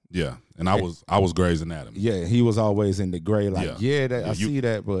nothing. Yeah. And I was Grey's Anatomy. Yeah, he was always in the gray. Like, I see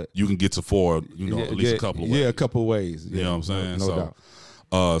that, but you can get to 4, at least a couple of ways. Yeah, a couple of ways. You know what I'm saying? No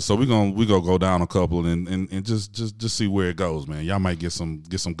doubt. So we gonna go down a couple and just see where it goes, man. Y'all might get some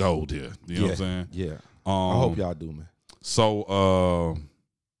gold here. You know what I'm saying? Yeah. I hope y'all do, man. So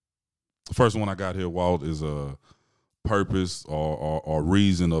the first one I got here, Walt, is a purpose or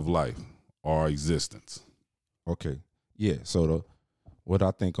reason of life or existence. Okay. Yeah. So what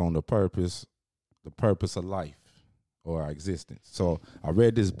I think on the purpose of life or our existence. So I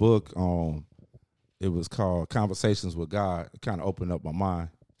read this book. It was called Conversations with God. It kind of opened up my mind.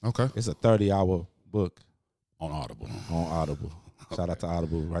 Okay. It's a 30-hour book. On Audible. Shout out to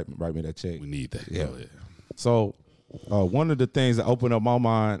Audible. Write me that check. We need that. Yeah. So one of the things that opened up my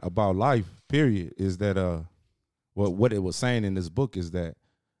mind about life, period, is that what it was saying in this book is that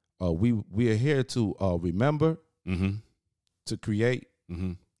we are here to remember, to create,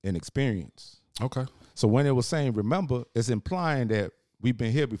 and experience. Okay. So when it was saying remember, it's implying that we've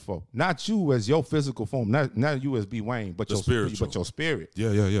been here before. Not you as your physical form, not you as B. Wayne, but your spirit.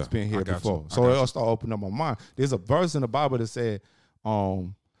 Yeah. It's been here before. So it'll start opening up my mind. There's a verse in the Bible that said,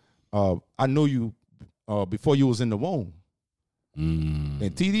 I knew you before you was in the womb. And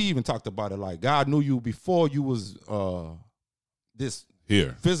TD even talked about it like God knew you before you was this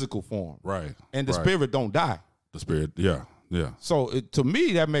here physical form. Right. And the spirit don't die. The spirit, yeah. So to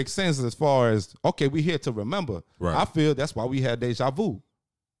me, that makes sense as far as, okay, we here to remember. Right. I feel that's why we had deja vu.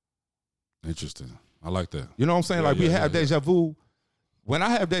 Interesting. I like that. You know what I'm saying? We have deja vu. When I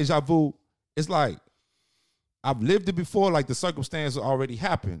have deja vu, it's like I've lived it before, like the circumstance already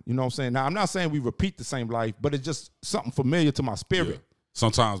happened. You know what I'm saying? Now, I'm not saying we repeat the same life, but it's just something familiar to my spirit. Yeah.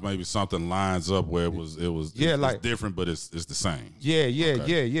 Sometimes maybe something lines up where it's different, but it's the same.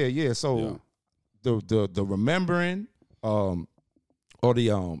 Yeah. So the remembering or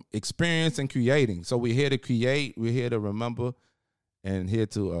the experience and creating. So we're here to create, we're here to remember, and here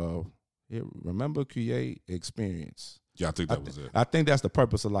to remember, create, experience. Yeah, I think that was it. I think that's the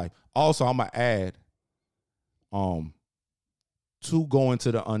purpose of life. Also, I'm gonna add to go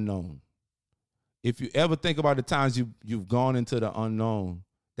into the unknown. If you ever think about the times you've gone into the unknown,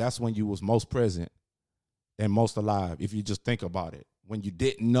 that's when you was most present and most alive. If you just think about it, when you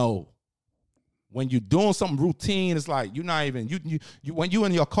didn't know. When you're doing something routine, it's like you're not even you when you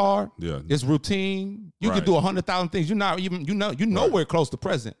in your car, it's routine. You can do 100,000 things. You're not even nowhere close to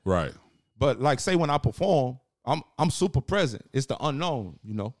present. Right. But like say when I perform, I'm super present. It's the unknown,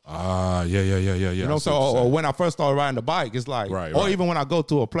 you know. Yeah. You know, or when I first started riding the bike, it's like, even when I go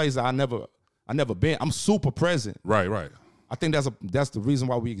to a place that I never been, I'm super present. Right. I think that's the reason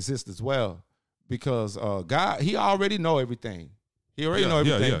why we exist as well, because God, He already know everything. He already know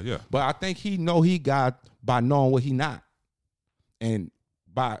everything. Yeah. But I think He know He God by knowing what He not. And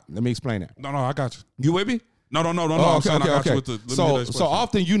let me explain that. No, I got you. You with me? No. Okay, I'm saying I got you with the. So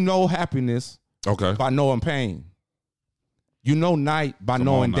often you know happiness. Okay. By knowing pain. You know night by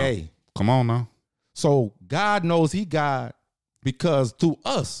knowing day. Come on now. So God knows He God because to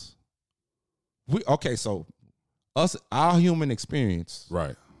us, so our human experience,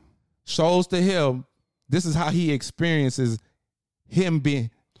 right, shows to him this is how he experiences him being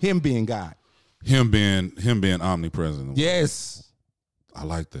God. Him being omnipresent. Yes. I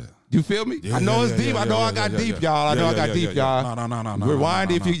like that. You feel me? Yeah, I know it's yeah, deep. yeah, I know yeah, I got yeah, deep, yeah. y'all. I know I Yeah, got deep, yeah. y'all. No.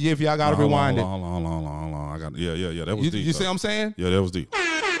 Rewind if y'all got to rewind it. Hold on. I got yeah. That was deep. You see what I'm saying? Yeah, that was deep.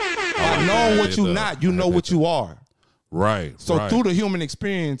 By knowing what you not, you know what you are. Right. So through the human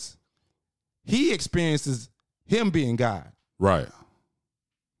experience, he experiences him being God. Right.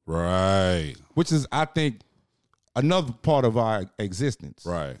 Which is, I think, another part of our existence.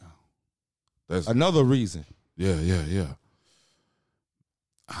 Right. That's another reason. Yeah.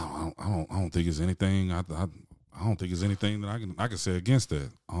 I don't think it's anything. I don't think it's anything that I can say against that.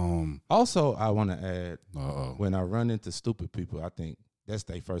 Also, I want to add, uh-oh. When I run into stupid people, I think that's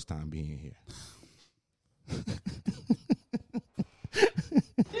their first time being here.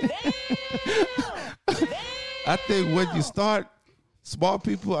 I think when you start smart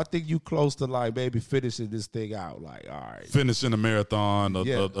people, I think you close to like maybe finishing this thing out. Like, all right, finishing the marathon of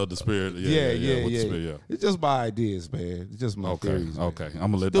the spirit. Yeah. It's just my ideas, man. It's just my theories. Man. Okay,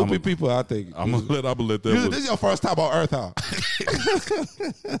 I'm gonna let stupid people. I think I'm gonna let that. This is your first time on Earth, huh?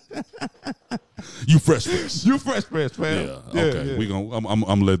 You fresh, You fresh, man. Yeah. Okay. We gonna. I'm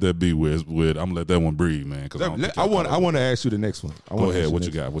gonna let that be with. I'm gonna let that one breathe, man. Because I want to ask you the next one. Go ahead. What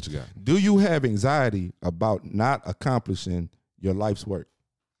you got? Do you have anxiety about not accomplishing your life's work?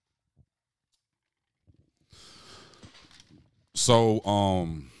 So,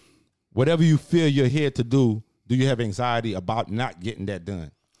 whatever you feel you're here to do you have anxiety about not getting that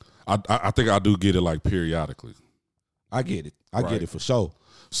done? I think I do get it like periodically. I get it. I get it for sure.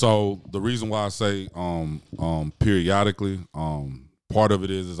 So the reason why I say periodically, part of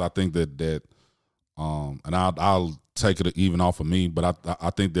it is I think that and I'll take it even off of me, but I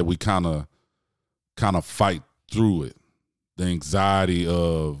think that we kind of fight through it. The anxiety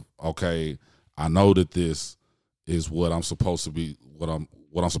of, okay, I know that this is what I'm supposed to be, what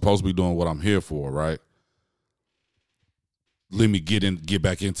I'm supposed to be doing, what I'm here for, right? Let me get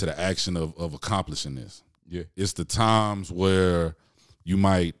back into the action of accomplishing this. Yeah. It's the times where you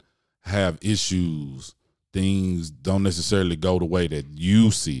might have issues, things don't necessarily go the way that you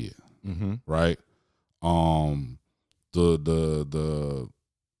see it, right? The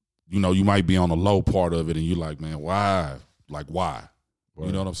you might be on the low part of it, and you're like, man, why? Like, why? Word.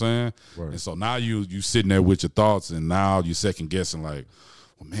 You know what I'm saying? Word. And so now you sitting there with your thoughts, and now you second guessing, like,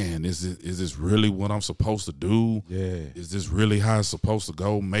 well, man, is this really what I'm supposed to do? Yeah. Is this really how it's supposed to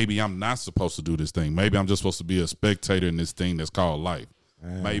go? Maybe I'm not supposed to do this thing. Maybe I'm just supposed to be a spectator in this thing that's called life.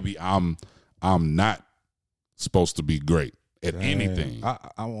 Damn. Maybe I'm not supposed to be great at anything.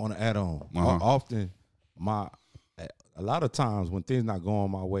 I want to add on. Often, a lot of times when things not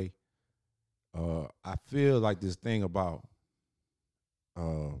going my way, I feel like this thing about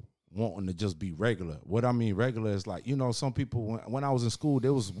wanting to just be regular. What I mean regular is like, some people when I was in school,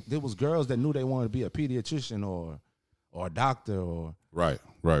 there was girls that knew they wanted to be a pediatrician or a doctor or right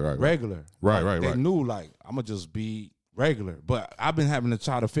regular. Right. They knew like I'm gonna just be regular. But I've been having to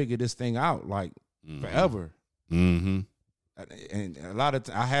try to figure this thing out like forever. Mm-hmm. And a lot of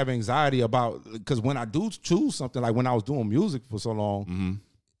I have anxiety about, because when I do choose something, like when I was doing music for so long,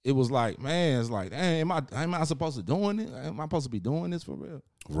 it was like, man, it's like, damn, am I supposed to doing it? Am I supposed to be doing this for real?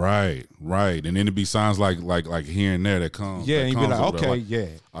 Right. And then it be signs like here and there that comes. Yeah, that and you be like,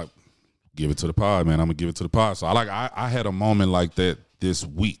 okay, I give it to the pod, man. I'm gonna give it to the pod. So I had a moment like that this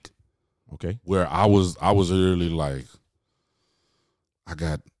week. Okay. Where I was really like, I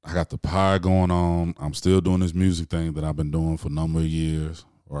got the pod going on. I'm still doing this music thing that I've been doing for a number of years,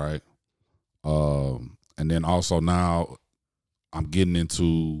 right? And then also now I'm getting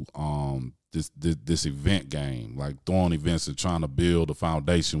into this event game, like throwing events and trying to build a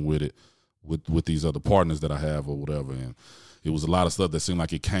foundation with it, with these other partners that I have or whatever. And it was a lot of stuff that seemed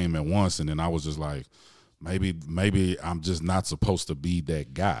like it came at once, and then I was just like, maybe I'm just not supposed to be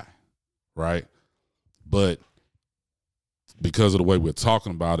that guy, right? But because of the way we're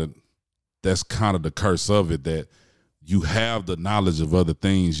talking about it, that's kind of the curse of it, that you have the knowledge of other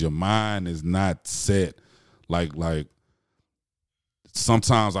things. Your mind is not set. Like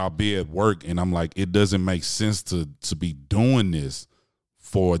sometimes I'll be at work and I'm like, it doesn't make sense to be doing this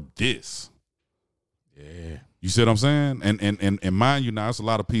for this. Yeah. You see what I'm saying? And mind you, now it's a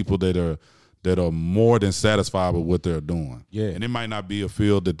lot of people that are more than satisfied with what they're doing. Yeah. And it might not be a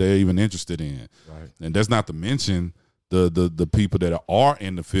field that they're even interested in. Right. And that's not to mention the people that are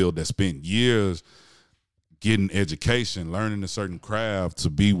in the field that spent years getting education, learning a certain craft to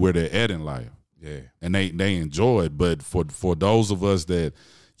be where they're at in life. Yeah. And they enjoy it. But for those of us that,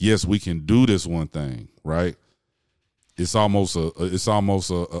 yes, we can do this one thing, right? it's almost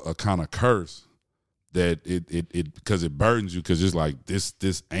a kind of curse that it because it burdens you, because it's like this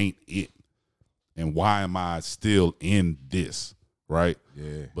ain't it, and why am I still in this, right?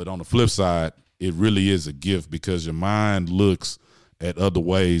 Yeah. But on the flip side, it really is a gift, because your mind looks at other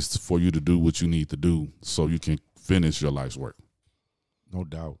ways for you to do what you need to do so you can finish your life's work. No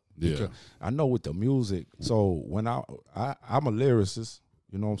doubt. Yeah. Because I know with the music, so when I'm a lyricist,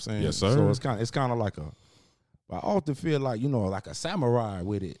 you know what I'm saying? Yes, sir. So it's kind of like I often feel like, like a samurai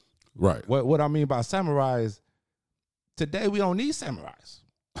with it. Right. What I mean by samurai is, today we don't need samurais.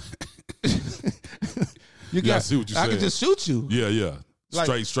 I see what you're saying. I can just shoot you. Yeah.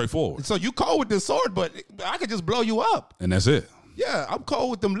 Like, Straightforward. So you cold with this sword, but I could just blow you up. And that's it. Yeah, I'm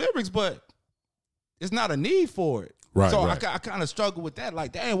cold with them lyrics, but it's not a need for it. Right. So right. I kind of struggle with that.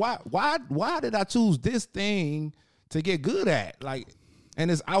 Like, dang, why did I choose this thing to get good at? Like,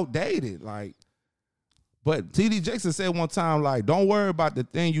 and it's outdated. Like, but T.D. Jakes said one time, like, don't worry about the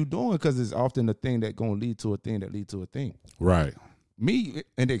thing you're doing, because it's often the thing that gonna lead to a thing that lead to a thing. Right. Me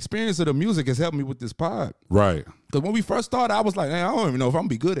and the experience of the music has helped me with this pod. Right. Because when we first started, I was like, man, I don't even know if I'm gonna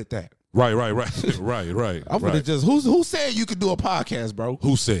be good at that. Right. right. I'm gonna just who said you could do a podcast, bro?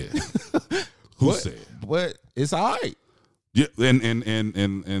 Who said? Who said? But it's all right. Yeah,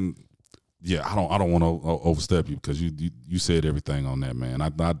 and yeah, I don't want to overstep you, because you said everything on that, man.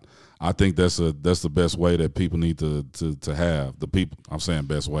 I think that's the best way that people need to have. The people, I'm saying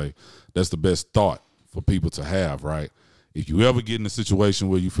best way. That's the best thought for people to have, right? If you ever get in a situation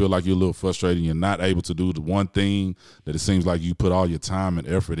where you feel like you're a little frustrated and you're not able to do the one thing that it seems like you put all your time and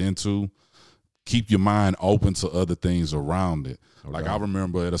effort into, keep your mind open to other things around it. Okay. Like, I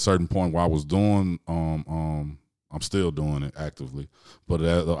remember at a certain point where I was doing, I'm still doing it actively, but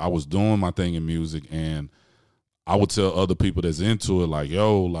I was doing my thing in music, and I would tell other people that's into it, like,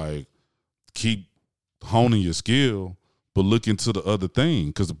 yo, like, keep honing your skill, but look into the other thing,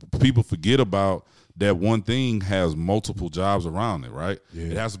 because people forget about that one thing has multiple jobs around it, right? Yeah.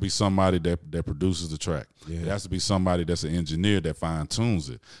 It has to be somebody that produces the track. Yeah. It has to be somebody that's an engineer that fine-tunes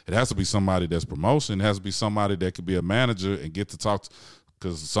it. It has to be somebody that's promotion. It has to be somebody that could be a manager and get to talk to,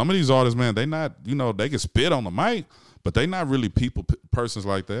 because some of these artists, man, they not, they can spit on the mic, but they not really persons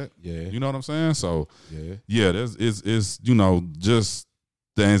like that. Yeah. You know what I'm saying? So, yeah, there's just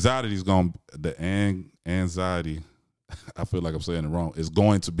the anxiety is going to, anxiety, I feel like I'm saying it wrong, is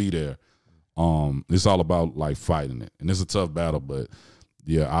going to be there. It's all about, like, fighting it, and it's a tough battle, but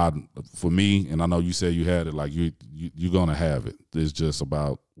yeah, for me, and I know you said you had it, like, you're gonna have it. It's just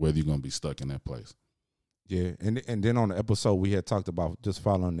about whether you're gonna be stuck in that place. Yeah, and then on the episode we had talked about just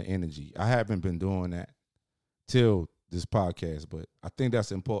following the energy. I haven't been doing that till this podcast, but I think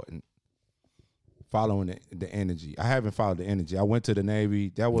that's important. Following the energy. I haven't followed the energy. I went to the Navy.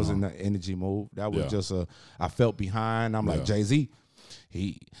 That wasn't an energy move. That was just I felt behind. I'm like, Jay-Z.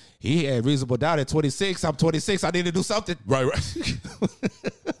 He had reasonable doubt at 26. I'm 26. I need to do something. Right.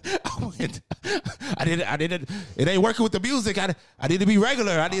 I didn't. It ain't working with the music. I need to be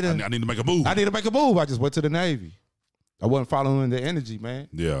regular. I need to make a move. I need to make a move. I just went to the Navy. I wasn't following the energy, man.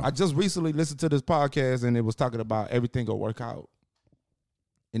 Yeah. I just recently listened to this podcast, and it was talking about everything will work out.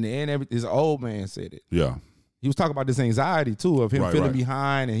 In the end, this old man said it. Yeah. He was talking about this anxiety too of him feeling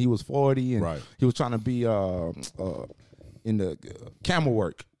behind, and he was 40, and he was trying to be in the camel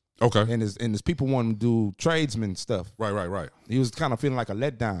work. Okay. And his people want him to do tradesman stuff. Right. He was kind of feeling like a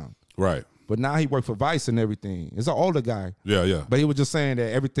letdown. Right. But now he worked for Vice and everything. It's an older guy. Yeah. But he was just saying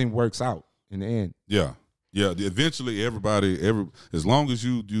that everything works out in the end. Yeah. Eventually, as long as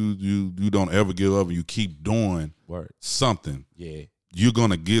you don't ever give up and you keep doing something, you're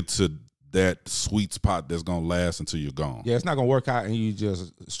gonna get to that sweet spot that's gonna last until you're gone. Yeah, it's not gonna work out and you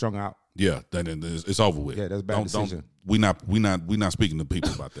just strung out. Yeah, then it's over with. Yeah, that's a bad decision. We not speaking to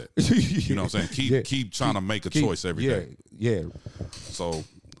people about that. You know what I'm saying? Keep trying to make a choice every day. Yeah. So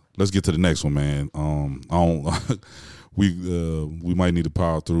let's get to the next one, man. We might need to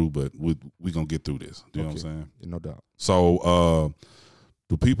power through, but we gonna get through this. Do you know what I'm saying? No doubt. So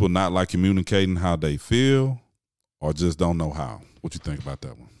do people not like communicating how they feel, or just don't know how? What you think about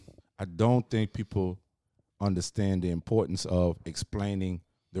that one? I don't think people understand the importance of explaining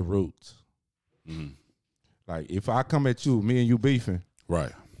the roots. Mm-hmm. Like, if I come at you, me and you beefing,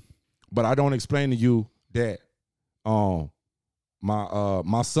 right? But I don't explain to you that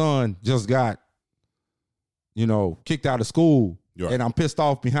my son just got kicked out of school, and I'm pissed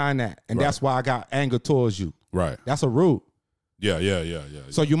off behind that, and that's why I got anger towards you. Right. That's a root. Yeah.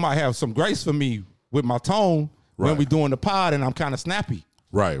 So you might have some grace for me with my tone when we doing the pod, and I'm kind of snappy.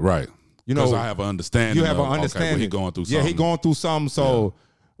 Right. Because I have an understanding. You have an understanding. Okay, he going through something. Yeah, he going through something. So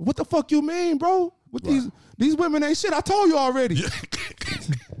What the fuck you mean, bro? With these women ain't shit. I told you already. Yeah.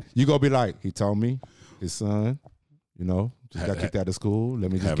 You gonna be like, he told me his son, just got kicked out of school.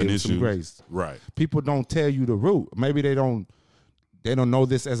 Let me just give him some grace. Right. People don't tell you the root. Maybe they don't know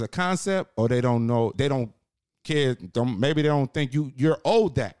this as a concept, or they don't care. Maybe they don't think you're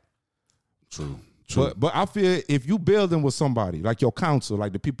owed that. True. But I feel if you building with somebody like your counsel,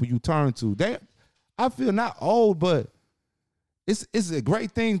 like the people you turn to, I feel not old, but it's a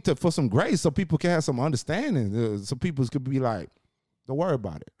great thing for some grace, so people can have some understanding. So people could be like, don't worry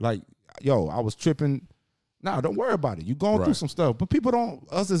about it. Like, yo, I was tripping. No, don't worry about it. You going through some stuff, but people don't.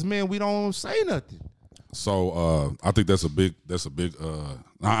 Us as men, we don't say nothing. So I think that's a big.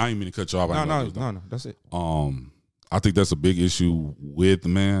 I ain't mean to cut you off. No, that's it. I think that's a big issue with the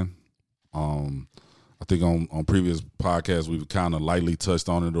man. I think on previous podcasts we've kind of lightly touched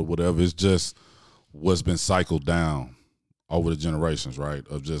on it or whatever. It's just what's been cycled down over the generations, right?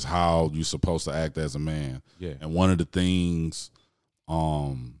 Of just how you're supposed to act as a man. Yeah. And one of the things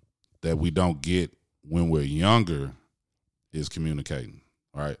that we don't get when we're younger is communicating,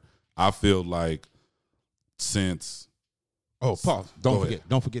 right? I feel like since pause. Don't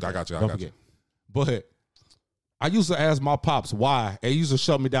forget. I got you. But I used to ask my pops why. He used to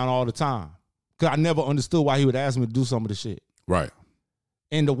shut me down all the time because I never understood why he would ask me to do some of the shit. Right.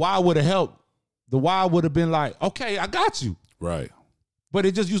 And the why would have helped. The why would have been like, okay, I got you. Right. But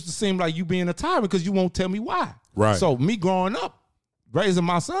it just used to seem like you being a tyrant because you won't tell me why. Right. So me growing up, raising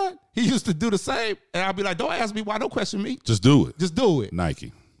my son, he used to do the same. And I'd be like, don't ask me why, don't question me. Just do it. Just do it.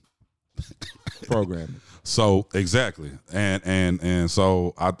 Nike. Programming. So exactly. And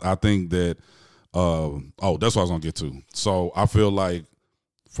so I think that that's what I was gonna get to. So I feel like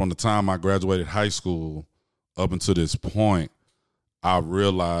from the time I graduated high school up until this point, I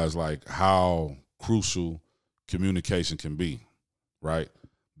realized like how crucial communication can be, right?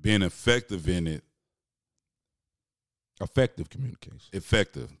 Being effective in it. Effective communication.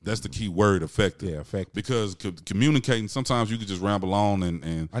 Effective. That's the key word, effective. Yeah, effective. Because communicating, sometimes you can just ramble on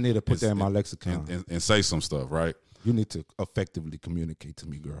and I need to put that in my lexicon. And say some stuff, right? You need to effectively communicate to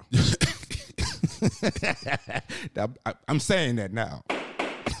me, girl. I'm saying that now.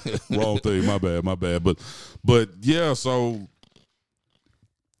 Wrong thing, my bad. But yeah, so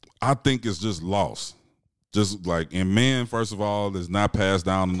I think it's just lost. Just like, and men, first of all, is not passed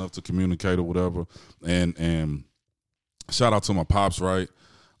down enough to communicate or whatever. And shout out to my pops, right?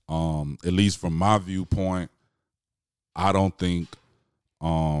 At least from my viewpoint, I don't think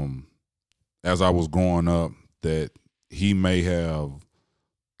as I was growing up that he may have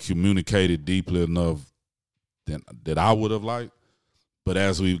communicated deeply enough that I would have liked. But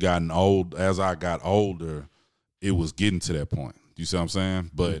as I got older, it was getting to that point. You see what I'm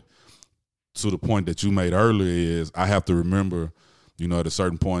saying? But to the point that you made earlier is I have to remember, at a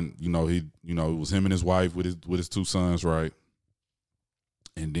certain point, it was him and his wife with his two sons, right?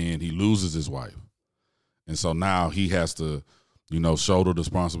 And then he loses his wife. And so now he has to, shoulder the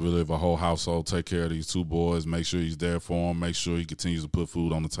responsibility of a whole household, take care of these two boys, make sure he's there for them, make sure he continues to put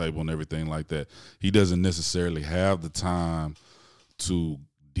food on the table and everything like that. He doesn't necessarily have the time to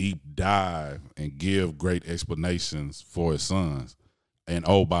deep dive and give great explanations for his sons. And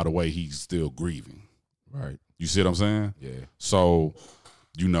by the way, he's still grieving. Right. You see what I'm saying? Yeah. So,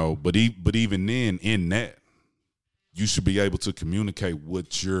 but even then, in that, you should be able to communicate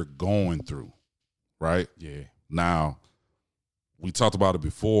what you're going through, right? Yeah. Now, we talked about it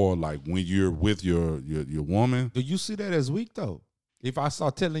before, like when you're with your woman. Do you see that as weak though? If I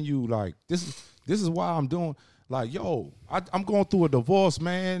start telling you like this is why I'm doing, like, yo, I'm going through a divorce,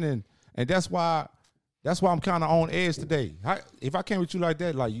 man, and that's why I'm kind of on edge today. If I came with you like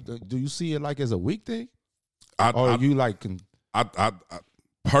that, like, do you see it like as a weak thing?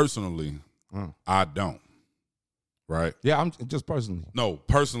 Personally, I don't. Right? Yeah, I'm just personally. No,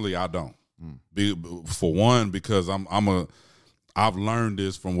 personally, I don't. For one, because I've learned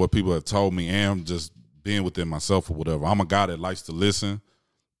this from what people have told me and just being within myself or whatever. I'm a guy that likes to listen,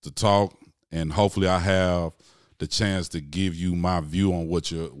 to talk, and hopefully I have the chance to give you my view on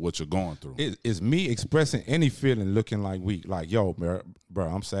what you're going through. Is me expressing any feeling looking like weak? Like, yo, bro,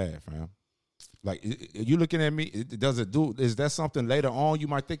 I'm sad, fam. Like, you looking at me? Is that something later on you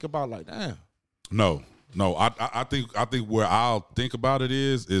might think about? Like, damn. No. I think where I'll think about it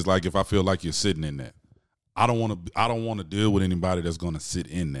is like if I feel like you're sitting in that. I don't want to deal with anybody that's going to sit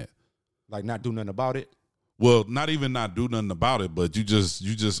in that. Like not do nothing about it. Well, not even not do nothing about it, but you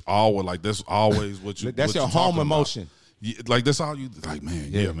just always like that's always what you. That's your home emotion. Yeah, like that's all you like, man.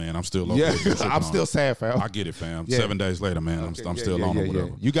 Yeah, man. I'm still okay. Yeah, I'm still sad, fam. I get it, fam. Yeah. 7 days later, man. I'm still on or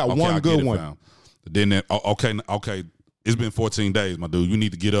whatever. You got one good one. Then okay. it's been 14 days, my dude. You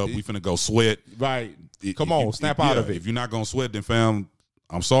need to get up. We finna go sweat. Right. Come on, snap out of it. If you're not gonna sweat, then fam,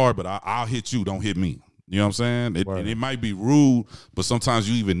 I'm sorry, but I'll hit you. Don't hit me. You know what I'm saying? And it might be rude, but sometimes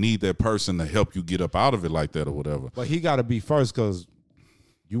you even need that person to help you get up out of it like that or whatever. But he got to be first, because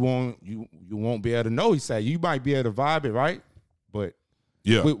you won't be able to know. He said you might be able to vibe it, right? But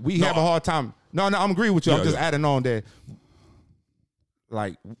yeah, we have a hard time. No, I'm agreeing with you. I'm just adding on that.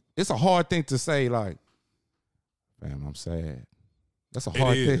 Like, it's a hard thing to say. Like, fam, I'm sad. That's a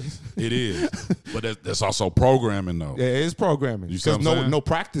hard thing. It is. But that's also programming, though. Yeah, it's programming. You see what I'm saying? No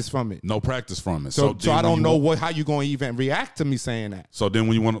practice from it. No practice from it. So I don't know how you going to even react to me saying that. So then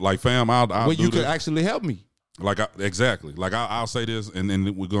when you want to, like, fam, I'll well, do you could actually help me. Like, exactly. Like, I'll say this, and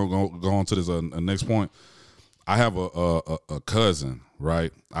then we're going to go on to this next point. I have a cousin,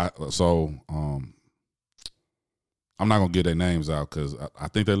 right? I'm not going to give their names out because I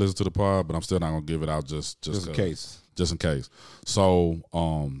think they listen to the pod, but I'm still not going to give it out just in case. Just in case. So,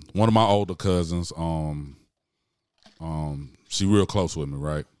 one of my older cousins, she real close with me,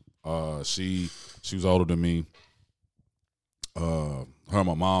 right? She was older than me. Her and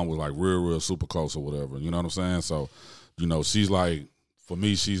my mom was like real super close or whatever. You know what I'm saying? So, you know, she's like, for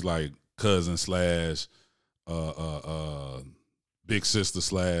me, she's like cousin / big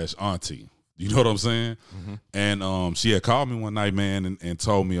sister / auntie. You know what I'm saying? Mm-hmm. And she had called me one night, man, and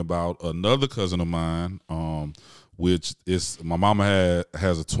told me about another cousin of mine, which is my mama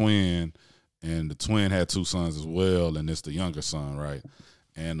has a twin, and the twin had 2 sons as well, and it's the younger son, right?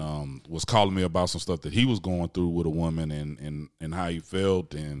 And was calling me about some stuff that he was going through with a woman and how he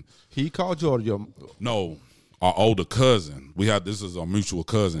felt. And he called you or your no, our older cousin. This is a mutual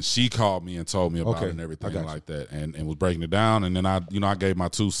cousin. She called me and told me about it and everything like that, and was breaking it down. And then I gave my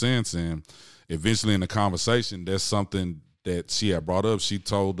 2 cents, and eventually in the conversation, there's something that she had brought up. She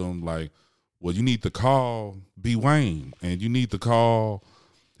told them like, well, you need to call B. Wayne, and you need to call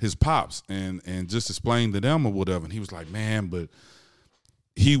his pops and just explain to them or whatever. And he was like, man, but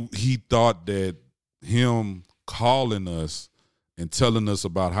he thought that him calling us and telling us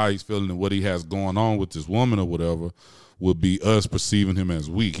about how he's feeling and what he has going on with this woman or whatever would be us perceiving him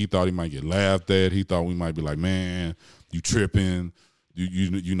as weak. He thought he might get laughed at. He thought we might be like, man, you tripping.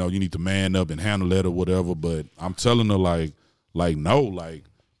 You know, you need to man up and handle that or whatever. But I'm telling her like no, like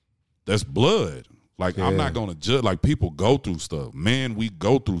that's blood. Like, I'm not going to judge. Like, people go through stuff. Man, we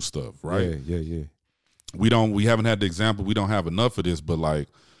go through stuff, right? Yeah. We haven't had the example. We don't have enough of this, but like,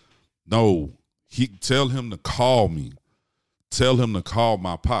 no, tell him to call me. Tell him to call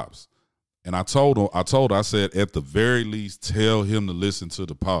my pops. And I told her, I said, at the very least, tell him to listen to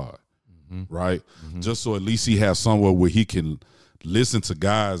the pod, right? Mm-hmm. Just so at least he has somewhere where he can listen to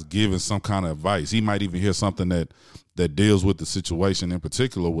guys giving some kind of advice. He might even hear something that deals with the situation in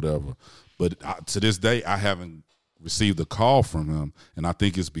particular, whatever. But to this day, I haven't received a call from him, and I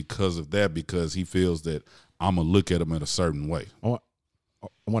think it's because of that, because he feels that I'm going to look at him in a certain way. I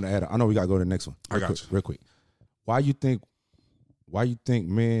want to add, I know we got to go to the next one. Real quick. Why you think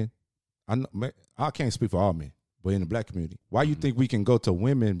men, I can't speak for all men, but in the black community, why you think we can go to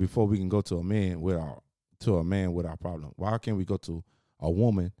women before we can go to a man with our problem? Why can't we go to a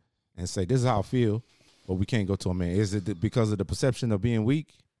woman and say, this is how I feel, but we can't go to a man? Is it because of the perception of being weak?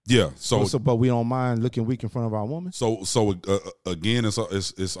 Yeah. But we don't mind looking weak in front of our woman. So again,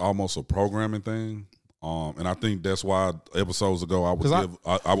 it's almost a programming thing, and I think that's why episodes ago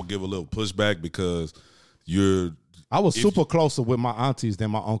I would give a little pushback, because I was super closer with my aunties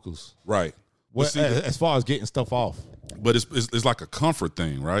than my uncles, right? Well, as far as getting stuff off. But it's like a comfort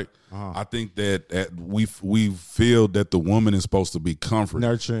thing, right? Uh-huh. I think that we feel that the woman is supposed to be comforting,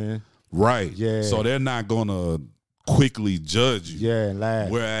 nurturing, right? Yeah. So they're not gonna quickly judge you, and laugh.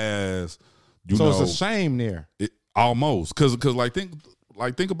 Whereas, it's a shame there. Almost, because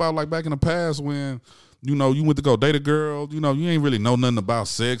think about like back in the past when you went to go date a girl, you ain't really know nothing about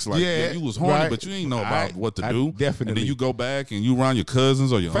sex. Like, you was horny, right, but you ain't know about what to do. Definitely. And then you go back and you around your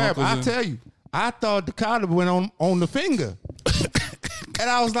cousins or your uncles. I tell you, I thought the condom went on the finger. And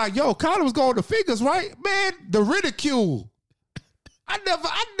I was like, yo, condoms go on the fingers, right? Man, the ridicule. I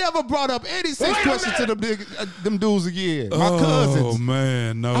never brought up any sex questions to them dudes again. My cousins. Oh,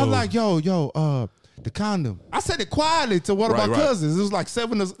 man, no. I was like, yo, the condom. I said it quietly to one of my cousins. It was like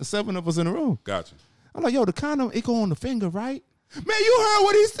seven of us in the room. Gotcha. I'm like, yo, the condom, it go on the finger, right? Man, you heard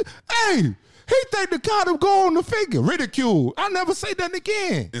what he said. Hey, he think the condom go on the finger. Ridicule. I never say that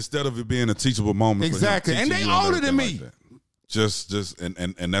again. Instead of it being a teachable moment. Exactly. For him, and they older than me. Like just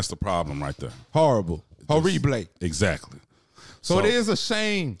and that's the problem right there. Horrible. Horrible. Exactly. So it is a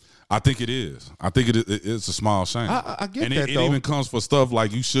shame. I think it is. I think it's a small shame. I get and that, it even comes for stuff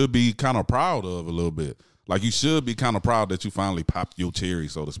like you should be kind of proud of a little bit. Like, you should be kind of proud that you finally popped your cherry,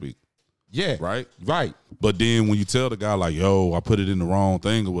 so to speak. Yeah. Right? Right. But then when you tell the guy, like, yo, I put it in the wrong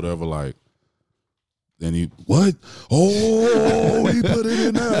thing or whatever, like, then he, what? Oh, he put it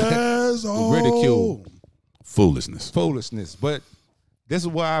in the ass. Oh. Ridicule. Foolishness. But this is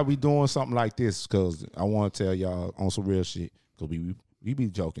why we doing something like this, because I want to tell y'all on some real shit, because we be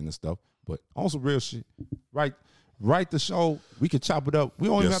joking and stuff, but on some real shit, write the show. We can chop it up. We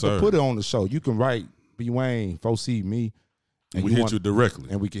don't even have to put it on the show. You can write B. Wayne, 4C, me. And we hit you directly.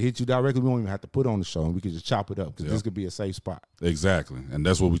 And we can hit you directly. We don't even have to put it on the show, and we can just chop it up, because this could be a safe spot. Exactly. And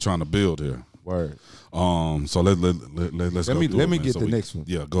that's what we're trying to build here. Word. So let's go. Let me get the next one.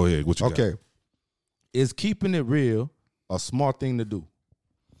 Yeah, go ahead. What you got? Okay. Is keeping it real a smart thing to do?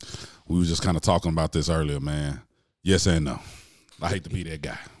 We were just kind of talking about this earlier, man. Yes and no. I hate to be that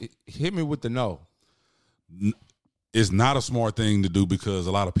guy. Hit me with the no. It's not a smart thing to do because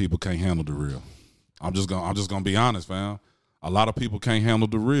a lot of people can't handle the real. I'm just gonna be honest, fam. A lot of people can't handle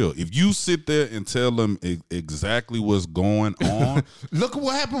the real. If you sit there and tell them exactly what's going on, look at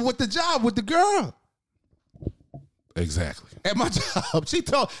what happened with the job with the girl. Exactly. At my job, she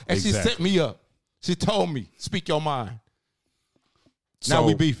set me up. She told me, speak your mind. Now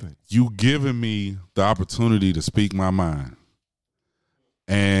we beefing. You giving me the opportunity to speak my mind,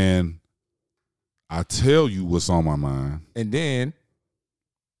 and I tell you what's on my mind, and then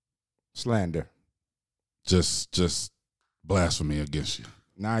slander, just blasphemy against you.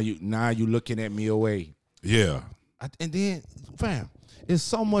 Now you looking at me away. Yeah. And then, fam, it's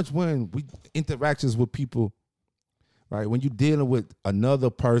so much when we interactions with people, right? When you're dealing with another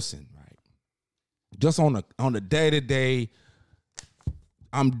person, right? Just on a day-to-day,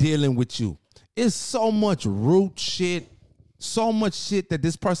 I'm dealing with you. It's so much root shit, so much shit that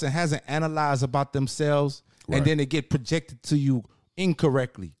this person hasn't analyzed about themselves, right. And then it get projected to you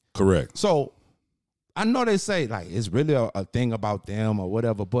incorrectly. Correct. So I know they say like it's really a thing about them or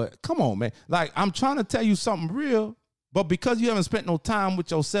whatever, but come on, man. Like, I'm trying to tell you something real, but because you haven't spent no time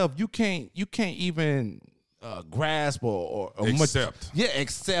with yourself, you can't even grasp or accept.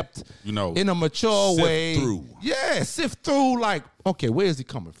 Accept. You know, in a mature way. Through. Yeah, sift through. Like, okay, where is he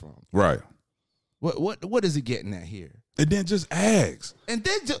coming from? Right. What is he getting at here? And then just ask. And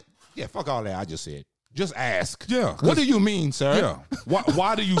then fuck all that I just said. Just ask. Yeah. What do you mean, sir? Yeah.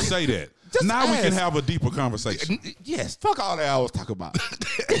 Why do you say that? Now ask. We can have a deeper conversation. Yes, fuck all that I was talking about.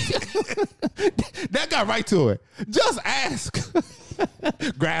 That got right to it. Just ask.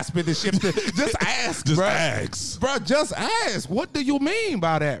 Grasping and shifting. Just ask, just bro. Ask. Bro, just ask. What do you mean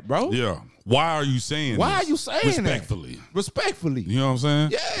by that, bro? Yeah. Why are you saying Why are you saying respectfully? That? Respectfully. You know what I'm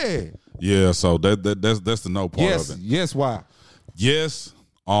saying? Yeah. Yeah, so that's the no part of it. Yes, why? Yes.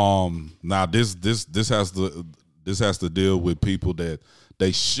 Now this has to deal with people that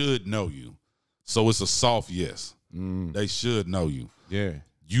they should know you. So it's a soft yes. They should know you. Yeah.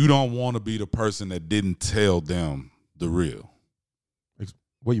 You don't want to be the person that didn't tell them the real.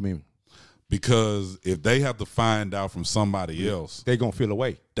 What do you mean? Because if they have to find out from somebody else, they're going to feel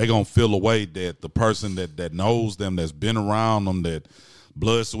away. They're going to feel away that the person that knows them, that's been around them, that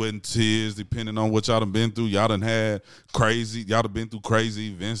blood, sweat, and tears, depending on what y'all done been through. Y'all done been through crazy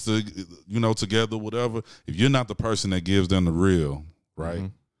events, together, whatever. If you're not the person that gives them the real, right?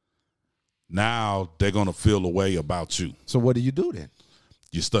 Mm-hmm. Now they're going to feel a way about you. So what do you do then?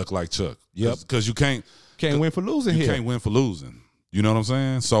 You're stuck like Chuck. Yep. Because you can't win for losing here. You can't win for losing. You know what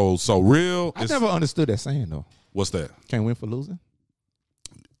I'm saying? So real. I never understood that saying, though. What's that? Can't win for losing?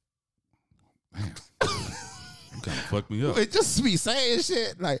 Man. You kind of fucked me up. It just be saying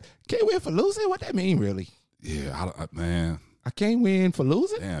shit like, can't win for losing? What that mean, really? Yeah, man. I can't win for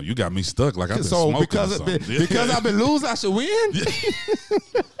losing? Damn, you got me stuck like I've been smoking because I've been losing, I should win?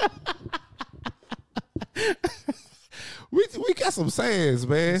 We got some sayings,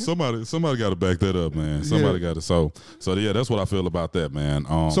 man. Somebody got to back that up, man. Somebody got to. So yeah, that's what I feel about that, man.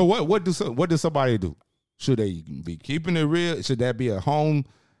 So what does somebody do? Should they be keeping it real? Should that be a home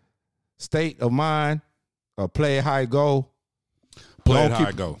state of mind? Play it how it go. Play it how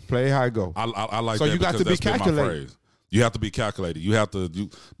it go. Play it how it go. I like so that. So you got to be calculated. You have to be calculated. You have to.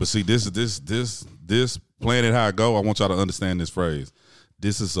 But see, this playing it how it go. I want y'all to understand this phrase.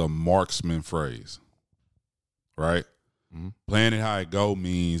 This is a marksman phrase, right? Mm-hmm. Playing it how it go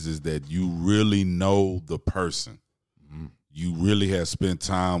means is that you really know the person. Mm-hmm. You really have spent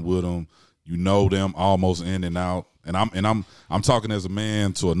time with them. You know them almost in and out. And I'm talking as a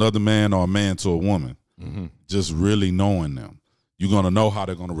man to another man or a man to a woman. Mm-hmm. Just really knowing them. You're gonna know how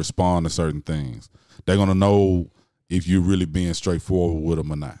they're gonna respond to certain things. They're gonna know if you're really being straightforward with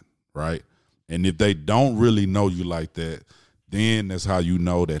them or not, right? And if they don't really know you like that, then that's how you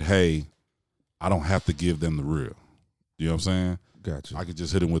know that, hey, I don't have to give them the real. You know what I'm saying? Gotcha. I could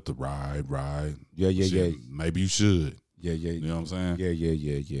just hit them with the ride. Yeah. Maybe you should. Yeah. You know what I'm saying? Yeah.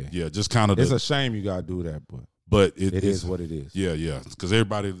 Yeah, just kind of. It's a shame you gotta do that, but it is what it is. Yeah. Because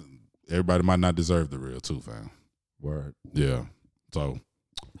everybody might not deserve the real too, fam. Word. Yeah. So,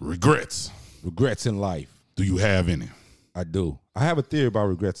 regrets. Regrets in life. Do you have any? I do. I have a theory about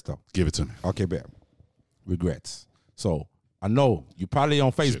regrets, though. Give it to me. Okay, bet. Regrets. So I know you probably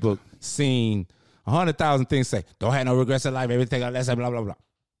on Facebook seen 100,000 things say, don't have no regrets in life, everything a lesson, blah, blah, blah.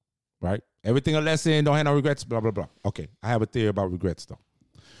 Right? Everything a lesson, don't have no regrets, blah, blah, blah. Okay, I have a theory about regrets, though.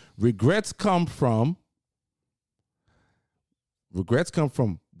 Regrets come from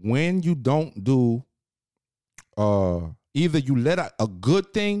when you don't do, either you let a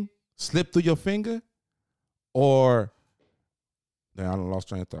good thing slip through your finger, or, I done lost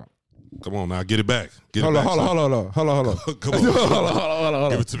train of thought. Come on now, get it back. Hold on. Come on. Hold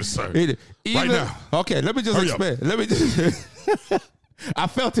on. Give it to me, sir. Right now. Okay, let me just explain. Let me just. I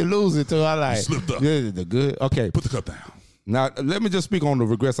felt it losing too. I like. You slipped up. Yeah, the good. Okay. Put the cup down. Now, let me just speak on the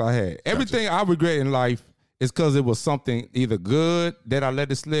regrets I had. Everything I regret in life is because it was something either good that I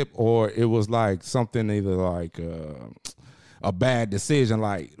let it slip, or it was like something either like a bad decision.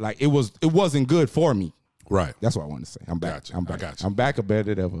 Like it wasn't good for me. Right. That's what I want to say. I'm back. Gotcha. I'm back. I got you. I'm back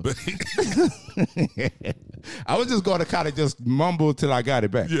better than ever. I was just going to kind of just mumble till I got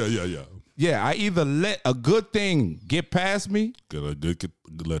it back. Yeah. Yeah, I either let a good thing get past me. Let a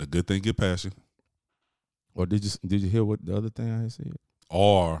good thing get past you. Or did you hear what the other thing I had said?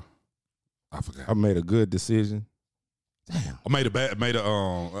 Or I forgot. I made a good decision. Damn. I made a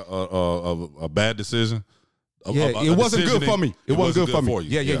bad decision. It wasn't good for me. It wasn't good for me.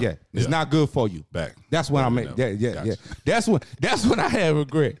 Yeah. It's not good for you. Back. That's when I made. Yeah. That's when I had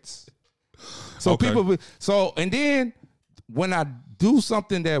regrets. So people. So and then when I do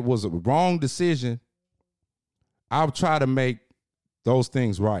something that was a wrong decision, I'll try to make those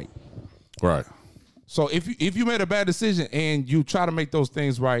things right. Right. So if you made a bad decision and you try to make those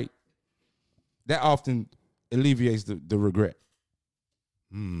things right, that often alleviates the regret.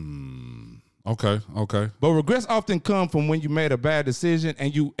 Okay. But regrets often come from when you made a bad decision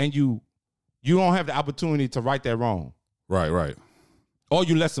and you don't have the opportunity to right that wrong. Right. Or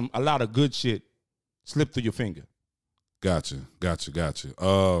you let a lot of good shit slip through your finger. Gotcha.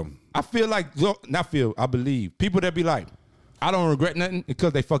 I feel like, I believe people that be like, I don't regret nothing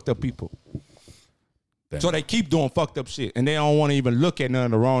because they fucked up people. Damn. So they keep doing fucked up shit and they don't want to even look at none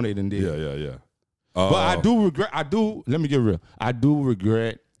of the wrong they done did. Yeah. But I do regret, let me get real. I do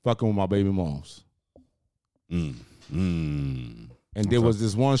regret fucking with my baby moms. And there was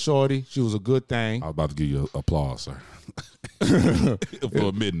this one shorty. She was a good thing. I was about to give you applause, sir. For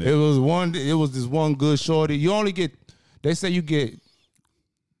admitting that. It was this one good shorty. You only get, they say you get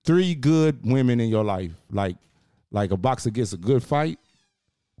 3 good women in your life. Like a boxer gets a good fight.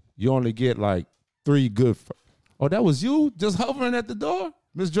 You only get like 3 good. Oh, that was you just hovering at the door?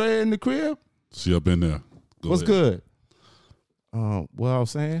 Miss Dre in the crib? She up in there. What's good? What I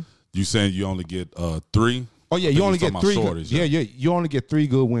was saying? You saying you only get 3? Oh yeah, you only get 3. You only get 3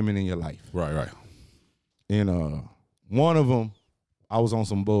 good women in your life. Right. And one of them, I was on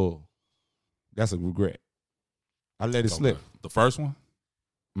some bull. That's a regret. I let it slip. The first one?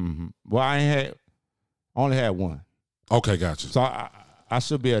 Mm-hmm. Well, I only had one. Okay, gotcha. So I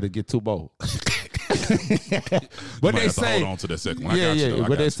should be able to get 2 bold. But they say hold on to that second one.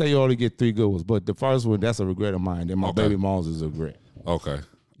 But they say you only get 3 good ones. But the first one, that's a regret of mine. Then my baby mom's is a regret. Okay.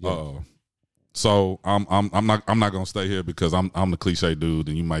 Yeah. So I'm not gonna stay here because I'm the cliche dude,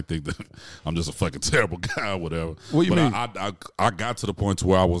 and you might think that I'm just a fucking terrible guy or whatever. What you mean? I got to the point to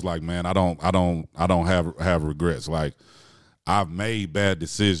where I was like, man, I don't have regrets. Like I've made bad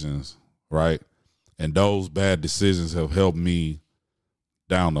decisions, right? And those bad decisions have helped me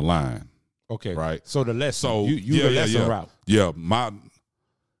down the line. Okay. Right. So the lesson. So you the lesson route. Yeah.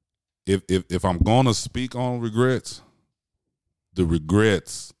 If I'm gonna speak on regrets, the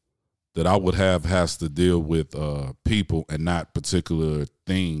regrets that I would have has to deal with people and not particular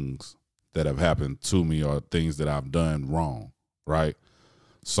things that have happened to me or things that I've done wrong, right?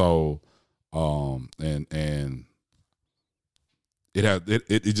 So, and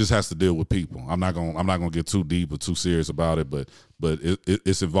it just has to deal with people. I'm not gonna get too deep or too serious about it, but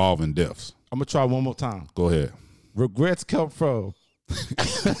it's involving deaths. I'm gonna try one more time. Go ahead. Regrets come from.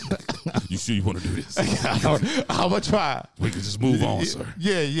 You sure you want to do this? I'm gonna try. We can just move on, sir.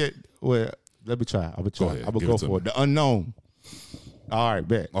 Yeah. Well, let me try. I'm gonna try. I'm gonna go for it. The unknown. All right,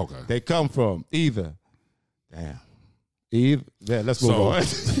 bet. Okay. They come from either. Yeah, let's move on.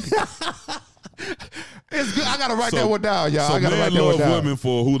 It's good. I gotta write that one down, y'all. So I gotta men write that one love down. women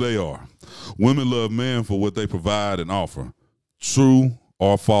for who they are. Women love men for what they provide and offer. True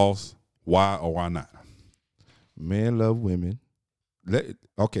or false? Why or why not? Men love women.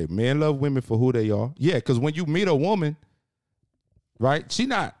 Men love women for who they are. Yeah, because when you meet a woman, right, you're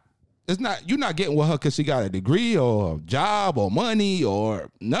not getting with her because she got a degree or a job or money or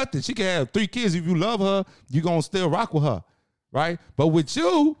nothing. She can have 3 kids. If you love her, you're going to still rock with her, right? But with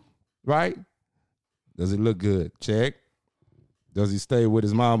you, right, does it look good? Check. Does he stay with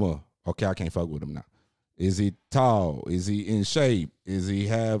his mama? Okay, I can't fuck with him now. Is he tall? Is he in shape? Is he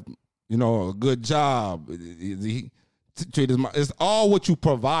have, a good job? Is he treat his mom? It's all what you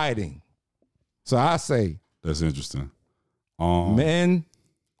providing. So I say. That's interesting. Women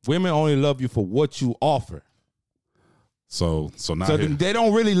only love you for what you offer. So now they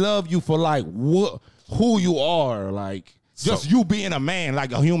don't really love you for like who you are, like just you being a man,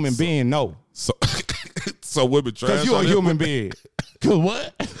 like a human being. No. So women trash because you're a human being. Cause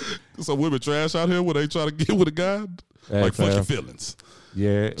what? So women trash out here when they try to get with a guy, like fuck your feelings.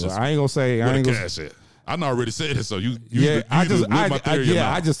 Yeah, I ain't gonna say. I ain't gonna cash it. I already said it, so you. I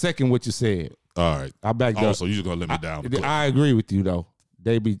just second what you said. All right, I backed up. So you just gonna let me down? I agree with you though.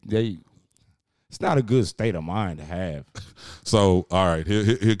 It's not a good state of mind to have. So all right,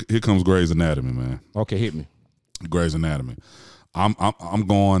 here comes Grey's Anatomy, man. Okay, hit me. Grey's Anatomy. I'm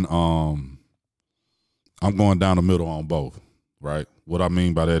going down the middle on both. Right. What I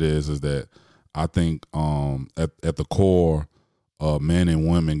mean by that is that I think at the core, men and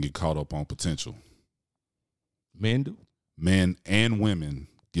women get caught up on potential. Men do? Men and women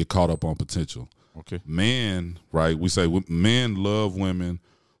get caught up on potential. Okay. Men, right? We say men love women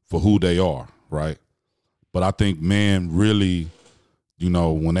for who they are, right? But I think men really,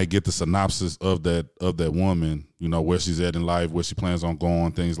 when they get the synopsis of that woman, where she's at in life, where she plans on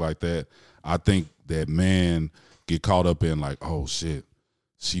going, things like that. I think that men get caught up in like, oh shit,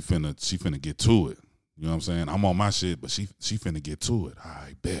 she finna get to it. You know what I'm saying? I'm on my shit, but she finna get to it.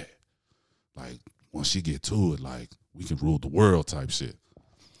 I bet. Like once she get to it, like we can rule the world type shit.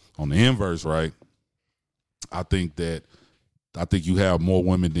 On the inverse, right? I think you have more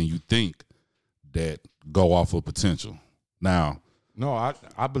women than you think that go off of potential. Now, no,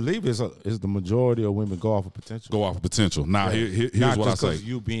 I believe it's the majority of women go off of potential. Go off of potential. Now, here's not what I say.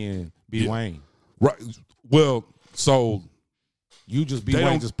 You being B. Wayne, right? Well, so you just B.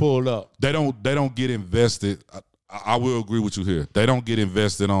 Wayne just pulled up. They don't get invested. I will agree with you here. They don't get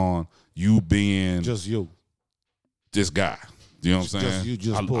invested on you being just you, this guy. You know what I'm saying? You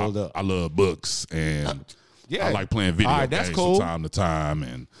just pulled up. I love books and yeah. I like playing video games from time to time,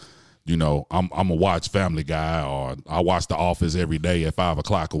 and I'm a watch Family Guy, or I watch The Office every day at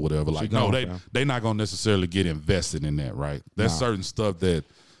 5:00 or whatever. Like, no, they not gonna necessarily get invested in that, right? There's certain stuff that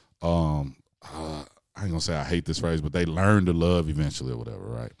I ain't gonna say I hate this phrase, but they learn to love eventually or whatever,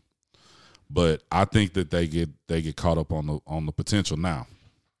 right? But I think that they get caught up on the potential. Now,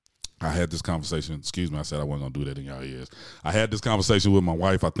 I had this conversation. Excuse me, I said I wasn't gonna do that in y'all ears. I had this conversation with my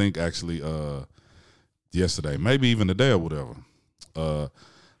wife. I think actually yesterday, maybe even today or whatever.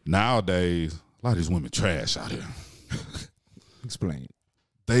 Nowadays, a lot of these women trash out here. Explain.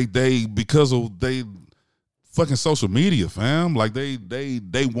 They because of they fucking social media, fam. Like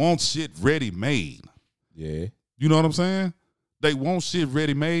they want shit ready made. Yeah. You know what I'm saying? They want shit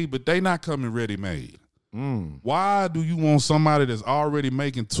ready made, but they not coming ready made. Why do you want somebody that's already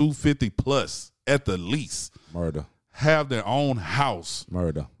making $250 plus at the least? Murder. Have their own house.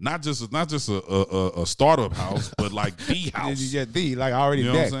 Murder. Not just a startup house, but like the house. Yeah, like already.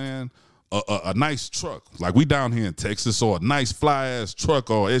 You know what I'm saying? A nice truck, like we down here in Texas, or a nice fly ass truck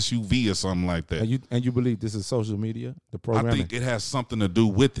or SUV or something like that. And you believe this is social media, the programming? I think it has something to do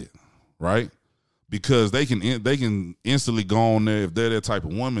with it, right? Because they can instantly go on there if they're that type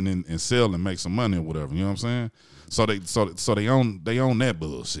of woman and sell and make some money or whatever. You know what I'm saying? So they own that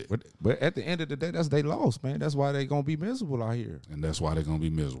bullshit. But at the end of the day, that's they loss, man. That's why they gonna be miserable out here. And that's why they're gonna be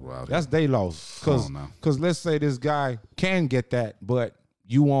miserable out here. That's they loss. Cause let's say this guy can get that, but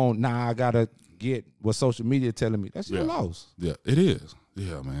you won't. I gotta get what social media telling me. That's your loss. Yeah, it is.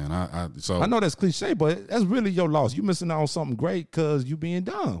 Yeah, man. I know that's cliche, but that's really your loss. You missing out on something great because you being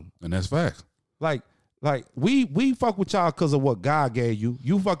dumb. And that's facts. Like we fuck with y'all because of what God gave you.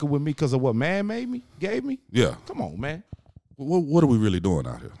 You fucking with me because of what man gave me. Yeah. Come on, man. What are we really doing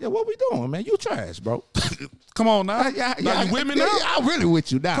out here? Yeah, what we doing, man? You trash, bro. Come on now. Yeah, you with me now? I'm really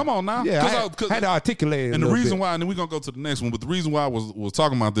with you now. Come on now. Yeah, I had to articulate it. And the reason why, and then we're going to go to the next one, but the reason why I was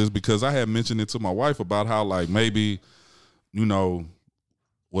talking about this because I had mentioned it to my wife about how like maybe,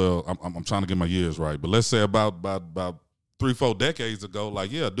 well, I'm trying to get my years right, but let's say about 3-4 decades ago,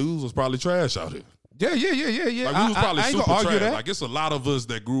 like, dudes was probably trash out here. Yeah. Like, we was probably super trash. Like, it's a lot of us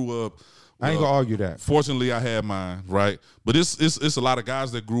that grew up I ain't gonna argue that. Fortunately, I had mine, right? But it's a lot of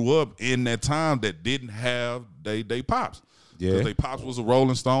guys that grew up in that time that didn't have they pops. Yeah. Because they pops was a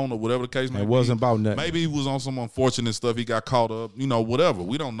Rolling Stone or whatever the case may be. It wasn't about nothing. Maybe he was on some unfortunate stuff. He got caught up, whatever.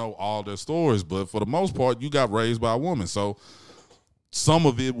 We don't know all their stories, but for the most part, you got raised by a woman. So some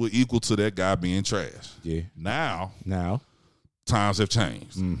of it will equal to that guy being trash. Yeah. Now times have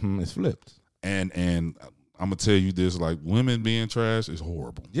changed. Mm-hmm. It's flipped. And I'm gonna tell you this: like, women being trash is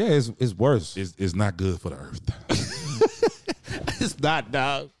horrible. Yeah, it's worse. It's not good for the earth. It's not,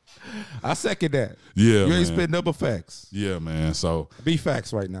 dog. I second that. Yeah, you ain't spitting up a facts. Yeah, man. So be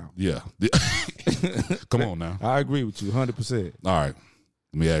facts right now. Yeah. Come on now. I agree with you 100%. All right.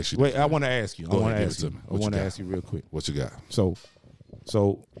 Let me ask you. Wait, I want to ask you. I want to ask you real quick. What you got? So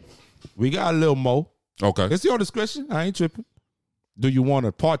we got a little more. Okay. It's your discretion. I ain't tripping. Do you want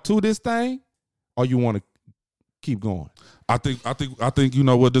to part 2 this thing, or you want to keep going? I think you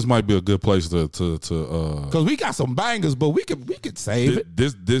know what, this might be a good place to because we got some bangers, but we could save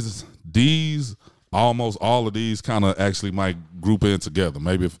it. These almost all of these kind of actually might group in together,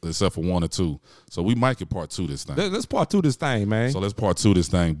 maybe except for 1 or 2. So we might get part 2 this thing. Let's part 2 this thing, man. So let's part 2 this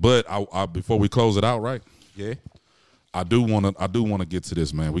thing. But I before we close it out, right? Yeah. I do want to get to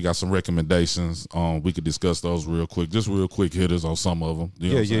this, man. We got some recommendations. We could discuss those real quick. Just real quick hitters on some of them.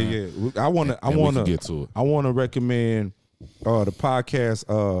 You know yeah. I want to get to it. I want to recommend the podcast,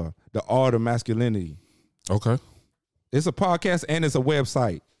 The Art of Masculinity. Okay. It's a podcast and it's a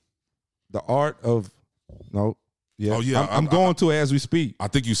website. The Art of No. Yeah. Oh yeah. I'm going to it as we speak. I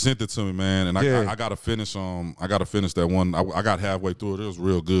think you sent it to me, man, and I gotta finish. I gotta finish that one. I got halfway through it. It was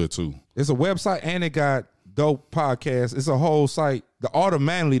real good too. It's a website and it got dope podcast. It's a whole site. The Art of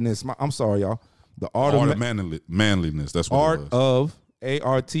Manliness. I'm sorry, y'all. The Art of Manliness. That's what Art it was. of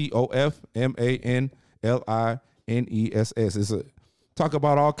ARTOF MANLINESS. It's a talk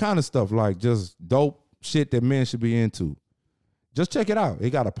about all kind of stuff, like just dope shit that men should be into. Just check it out. It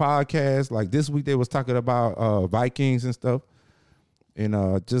got a podcast. Like this week, they was talking about Vikings and stuff,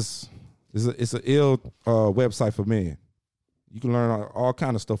 and just it's an ill website for men. You can learn all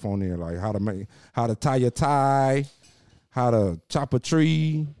kind of stuff on there, like how to tie your tie, how to chop a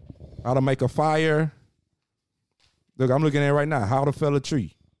tree, how to make a fire. Look, I'm looking at it right now. How to fell a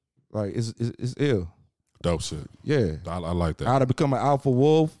tree. Like it's ill. Dope shit. Yeah, I like that. How to become an alpha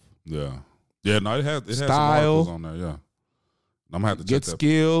wolf. Yeah. No, it has some articles on there. Yeah, I'm gonna have to get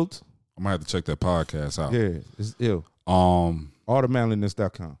skilled. I'm gonna have to check that podcast out. Yeah, it's ill.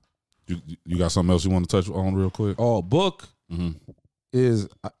 Automanliness.com. You got something else you want to touch on real quick? Oh, book. Mm-hmm. Is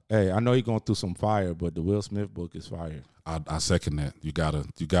I know you're going through some fire, but the Will Smith book is fire. I second that.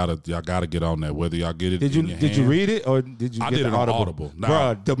 Y'all gotta get on that. Whether y'all get it, did you read it or did you? I did it on Audible.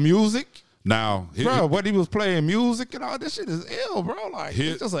 Bro, the music. Now, bro, what he was playing music and all this shit is ill, bro. Like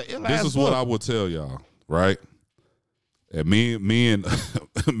it's just an ill. This is book. what I would tell y'all, right? And me and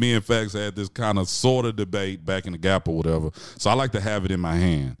Fax had this kind of sort of debate back in the Gap or whatever. So I like to have it in my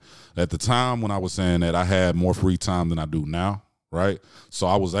hand. At the time when I was saying that, I had more free time than I do now, right? So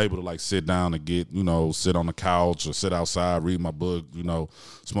I was able to like sit down and sit on the couch or sit outside, read my book,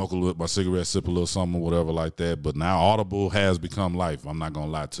 smoke a little my cigarette, sip a little something or whatever like that. But now Audible has become life. I'm not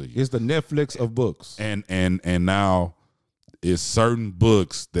gonna lie to you. It's the Netflix of books. And now it's certain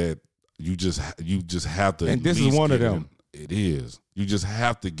books that you just have to. And this is one of them. It is. You just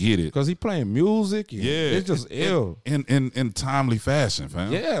have to get it because he playing music. And it's just ill in timely fashion,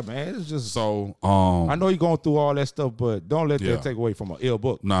 fam. Yeah, man. It's just so. I know you're going through all that stuff, but don't let that take away from an ill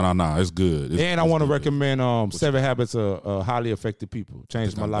book. No. It's good. I want to recommend 7 Habits of Highly Effective People.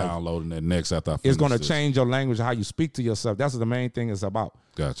 Changed my life. Downloading that next after I finish. It's going to change your language, how you speak to yourself. That's what the main thing is about.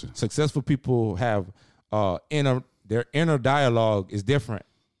 Gotcha. Successful people have their inner dialogue is different.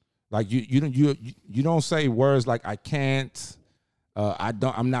 Like you don't say words like I can't,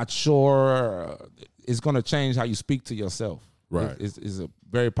 I'm not sure. It's gonna change how you speak to yourself. Right. It's a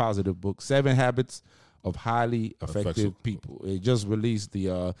very positive book. 7 Habits of Highly Effective People. It just released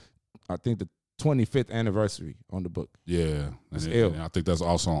the 25th anniversary on the book. Yeah, and I think that's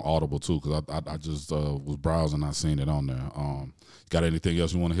also on Audible too because I just was browsing, I seen it on there. Got anything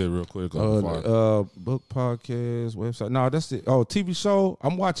else you want to hit real quick? Book, podcast, website. No, that's it. Oh, TV show.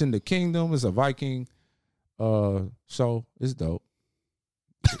 I'm watching The Kingdom. It's a Viking show. It's dope.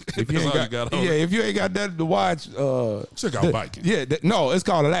 If you ain't got nothing to watch, check out Vikings. Yeah, no, it's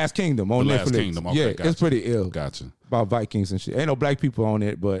called The Last Kingdom on Netflix. Last Kingdom. Okay, yeah, it's pretty ill. Gotcha. About Vikings and shit. Ain't no black people on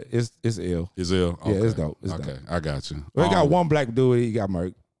it, but it's ill. It's ill. Okay. Yeah, it's dope. It's okay, dope. I got you. We got one black dude. He got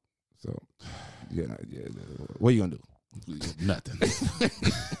murked. So what are you gonna do? Nothing.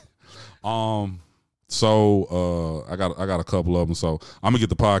 So I got a couple of them. So I'm gonna get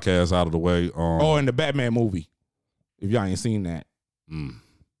the podcast out of the way. And the Batman movie. If y'all ain't seen that.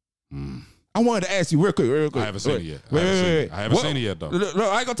 I wanted to ask you real quick. I haven't seen it yet. I haven't seen it yet though. No,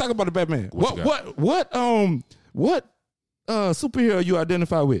 I ain't gonna talk about the Batman. What superhero you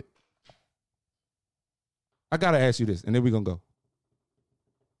identify with? I gotta ask you this, and then we're gonna go.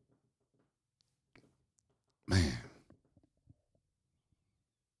 Man.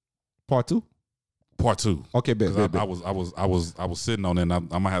 Part two. Okay, bet. I was sitting on it, and I'm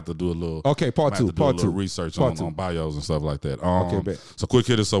gonna have to do a little. Okay, part two. Research on bios and stuff like that. Okay, bet. So quick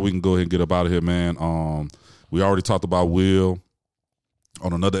hitters, so we can go ahead and get up out of here, man. We already talked about Will.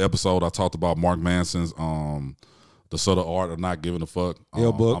 On another episode, I talked about Mark Manson's The Subtle Art of Not Giving a Fuck.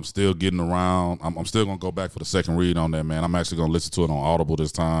 book. I'm still getting around. I'm still gonna go back for the second read on that, man. I'm actually gonna listen to it on Audible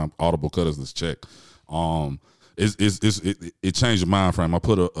this time. Audible cut us this check. It changed the mind frame. I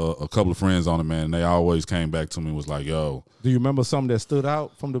put a couple of friends on it, man, and they always came back to me and was like, "Yo." Do you remember something that stood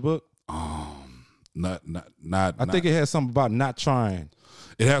out from the book? Not. I think it had something about not trying.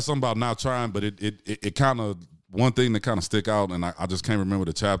 It has something about not trying, but it kind of, one thing that kind of stick out, and I just can't remember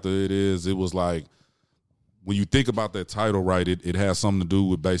the chapter it was like, when you think about that title, right, it has something to do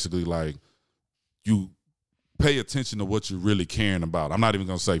with basically like you pay attention to what you're really caring about. I'm not even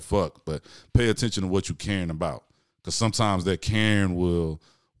going to say fuck, but pay attention to what you're caring about. Because sometimes that caring will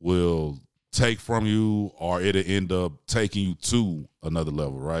take from you, or it'll end up taking you to another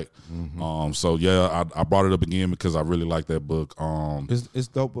level, right? Mm-hmm. So, yeah, I brought it up again because I really like that book. It's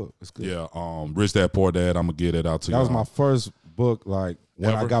dope book. It's good. Yeah, Rich Dad Poor Dad, I'm going to get it out to you. That was my first book, like,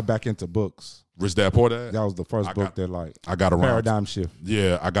 when I got back into books. Rich Dad Poor Dad? That was the first book that, like, I got around paradigm shift.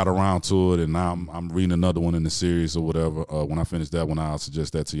 Yeah, I got around to it, and now I'm reading another one in the series or whatever. When I finish that one, I'll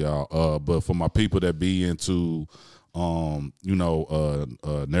suggest that to y'all. But for my people that be into,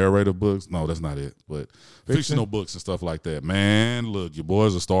 narrative books, no, that's not it. But fictional books and stuff like that, man. Look, your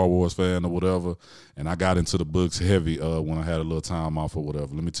boy's a Star Wars fan or whatever, and I got into the books heavy when I had a little time off or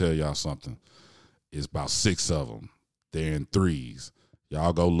whatever. Let me tell y'all something. It's about 6 of them. They're in 3s.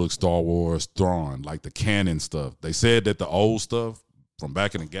 Y'all go look Star Wars Thrawn, like the canon stuff. They said that the old stuff from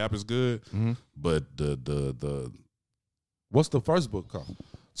back in the Gap is good, but the what's the first book called?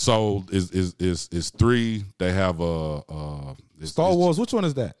 So is 3. They have Star Wars. Which one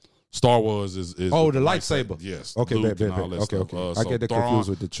is that? Star Wars is the lightsaber. Yes. Okay, Luke bet. and all that stuff. I get that confused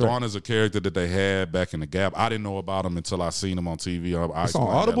with the track. Thrawn is a character that they had back in the Gap. I didn't know about him until I seen him on TV. It's on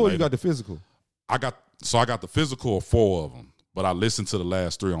Audible. Or you got the physical? I got the physical of 4 of them. But I listened to the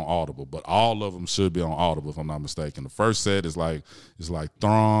last 3 on Audible. But all of them should be on Audible, if I'm not mistaken. The first set is like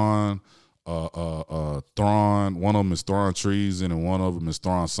Thrawn, Thrawn. One of them is Thrawn Treason, and one of them is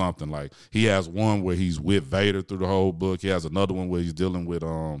Thrawn something. Like, he has one where he's with Vader through the whole book. He has another one where he's dealing with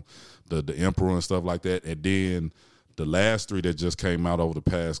the Emperor and stuff like that. And then the last 3 that just came out over the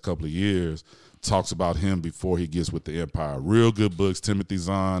past couple of years talks about him before he gets with the Empire. Real good books. Timothy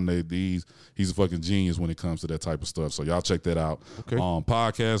Zahn, he's a fucking genius when it comes to that type of stuff. So y'all check that out. Okay.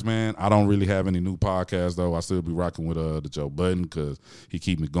 Podcast, man. I don't really have any new podcasts though. I still be rocking with the Joe Budden because he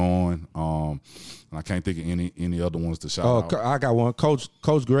keep me going. And I can't think of any other ones to shout out. I got one. Coach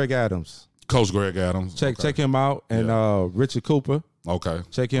Greg Adams. Coach Greg Adams. Check him out. And Richard Cooper. Okay.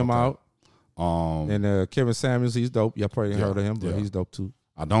 Check him out. And Kevin Samuels, he's dope. Y'all probably heard of him, but he's dope too.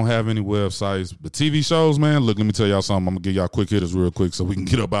 I don't have any websites, but TV shows, man. Look, let me tell y'all something. I'm gonna give y'all quick hitters real quick so we can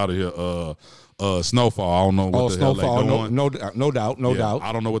get up out of here. Snowfall. I don't know what the hell they doing. No doubt.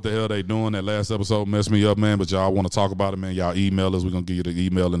 I don't know what the hell they doing. That last episode messed me up, man. But y'all want to talk about it, man? Y'all email us. We're gonna give you the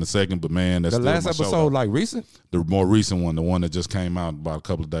email in a second. But man, that's the last episode, like recent. The more recent one, the one that just came out about a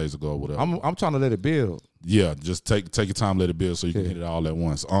couple of days ago, or whatever. I'm trying to let it build. Yeah, just take your time, let it build, so you can hit it all at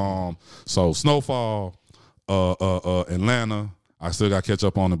once. So Snowfall, Atlanta. I still got to catch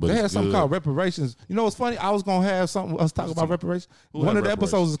up on it, but they had something called reparations. You know what's funny? I was gonna have something. Let's talk about reparations. One of the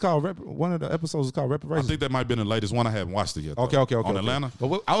episodes is called reparations. I think that might have been the latest one. I haven't watched it yet. Okay. On Atlanta.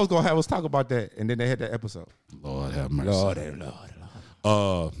 But I was gonna have us talk about that, and then they had that episode. Lord have mercy.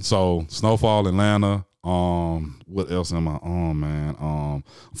 Lord. So Snowfall, Atlanta. What else am I on, man?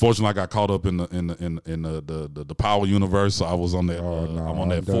 Unfortunately, I got caught up in the Power universe, so I was on that. I'm on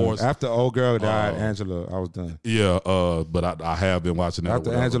that Force. After old girl died, Angela, I was done. Yeah, but I have been watching that.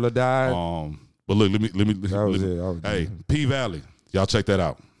 After Angela died. But look, let me. Hey, P Valley, y'all check that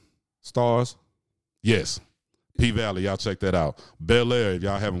out. Stars. Yes. P-Valley, y'all check that out. Bel-Air, if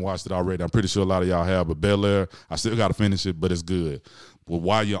y'all haven't watched it already, I'm pretty sure a lot of y'all have, but Bel-Air, I still got to finish it, but it's good. But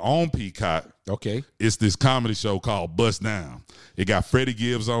while you're on Peacock, okay, it's this comedy show called Bust Down. It got Freddie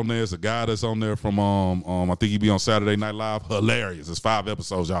Gibbs on there. It's a guy that's on there from I think he be on Saturday Night Live. Hilarious. It's 5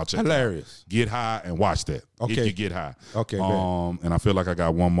 episodes. Y'all check Hilarious. It out. Get high and watch that. Okay. Get high. Okay. And I feel like I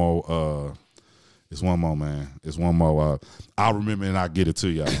got one more. It's one more, man. It's one more. I'll remember and I'll get it to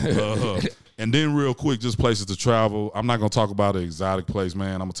y'all. And then real quick, just places to travel. I'm not going to talk about an exotic place,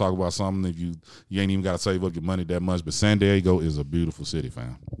 man. I'm going to talk about something if you ain't even got to save up your money that much. But San Diego is a beautiful city,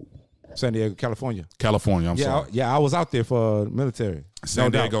 fam. San Diego, California. I'm sorry. Yeah, I was out there for military.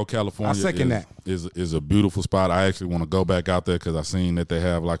 San Diego, California. I second that. Is a beautiful spot. I actually want to go back out there because I seen that they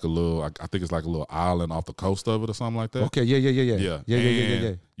have like a little. I think it's like a little island off the coast of it or something like that. Okay,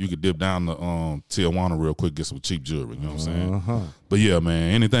 yeah. You could dip down to Tijuana real quick, get some cheap jewelry. You know what I'm saying? But yeah,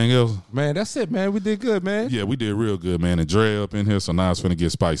 man. Anything else? Man, that's it, man. We did good, man. Yeah, we did real good, man. And Dre up in here, so now it's finna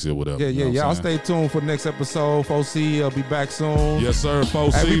get spicy or whatever. Yeah. Y'all stay tuned for the next episode. 4C, I'll be back soon. Yes, sir.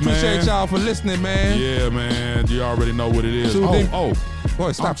 4C, hey, we man. appreciate y'all for listening, man. Yeah, man. You already know what it is.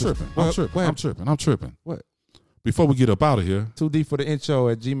 Boy, stop tripping. I'm tripping. What? Before we get up out of here, 2D for the intro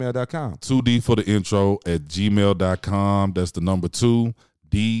at gmail.com. 2D for the intro at gmail.com. That's the number 2,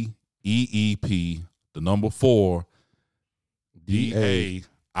 DEEP, the number 4,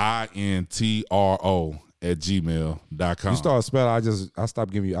 DAINTRO at gmail.com. You start spelling, I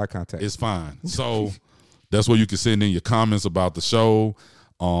stopped giving you eye contact. It's fine. So that's where you can send in your comments about the show.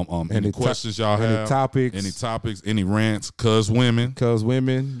 Any questions y'all have, any topics, any rants, cuz women,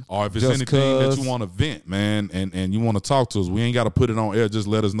 or if it's anything that you want to vent, man, and you want to talk to us, we ain't got to put it on air. Just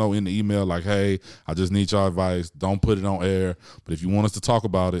let us know in the email, like, hey, I just need your advice. Don't put it on air. But if you want us to talk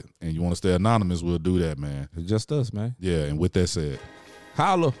about it and you want to stay anonymous, we'll do that, man. It's just us, man. Yeah, and with that said,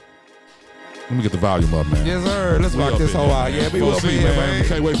 holla. Let me get the volume up, man. Yes, sir. Let's rock this whole out. Yeah, we will be here, man.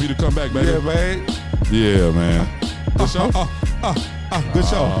 Can't wait for you to come back, baby. Yeah, man. Yeah, man. Good show. Good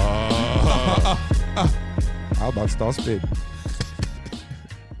show. I was about to start spitting.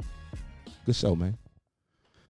 Good show, man.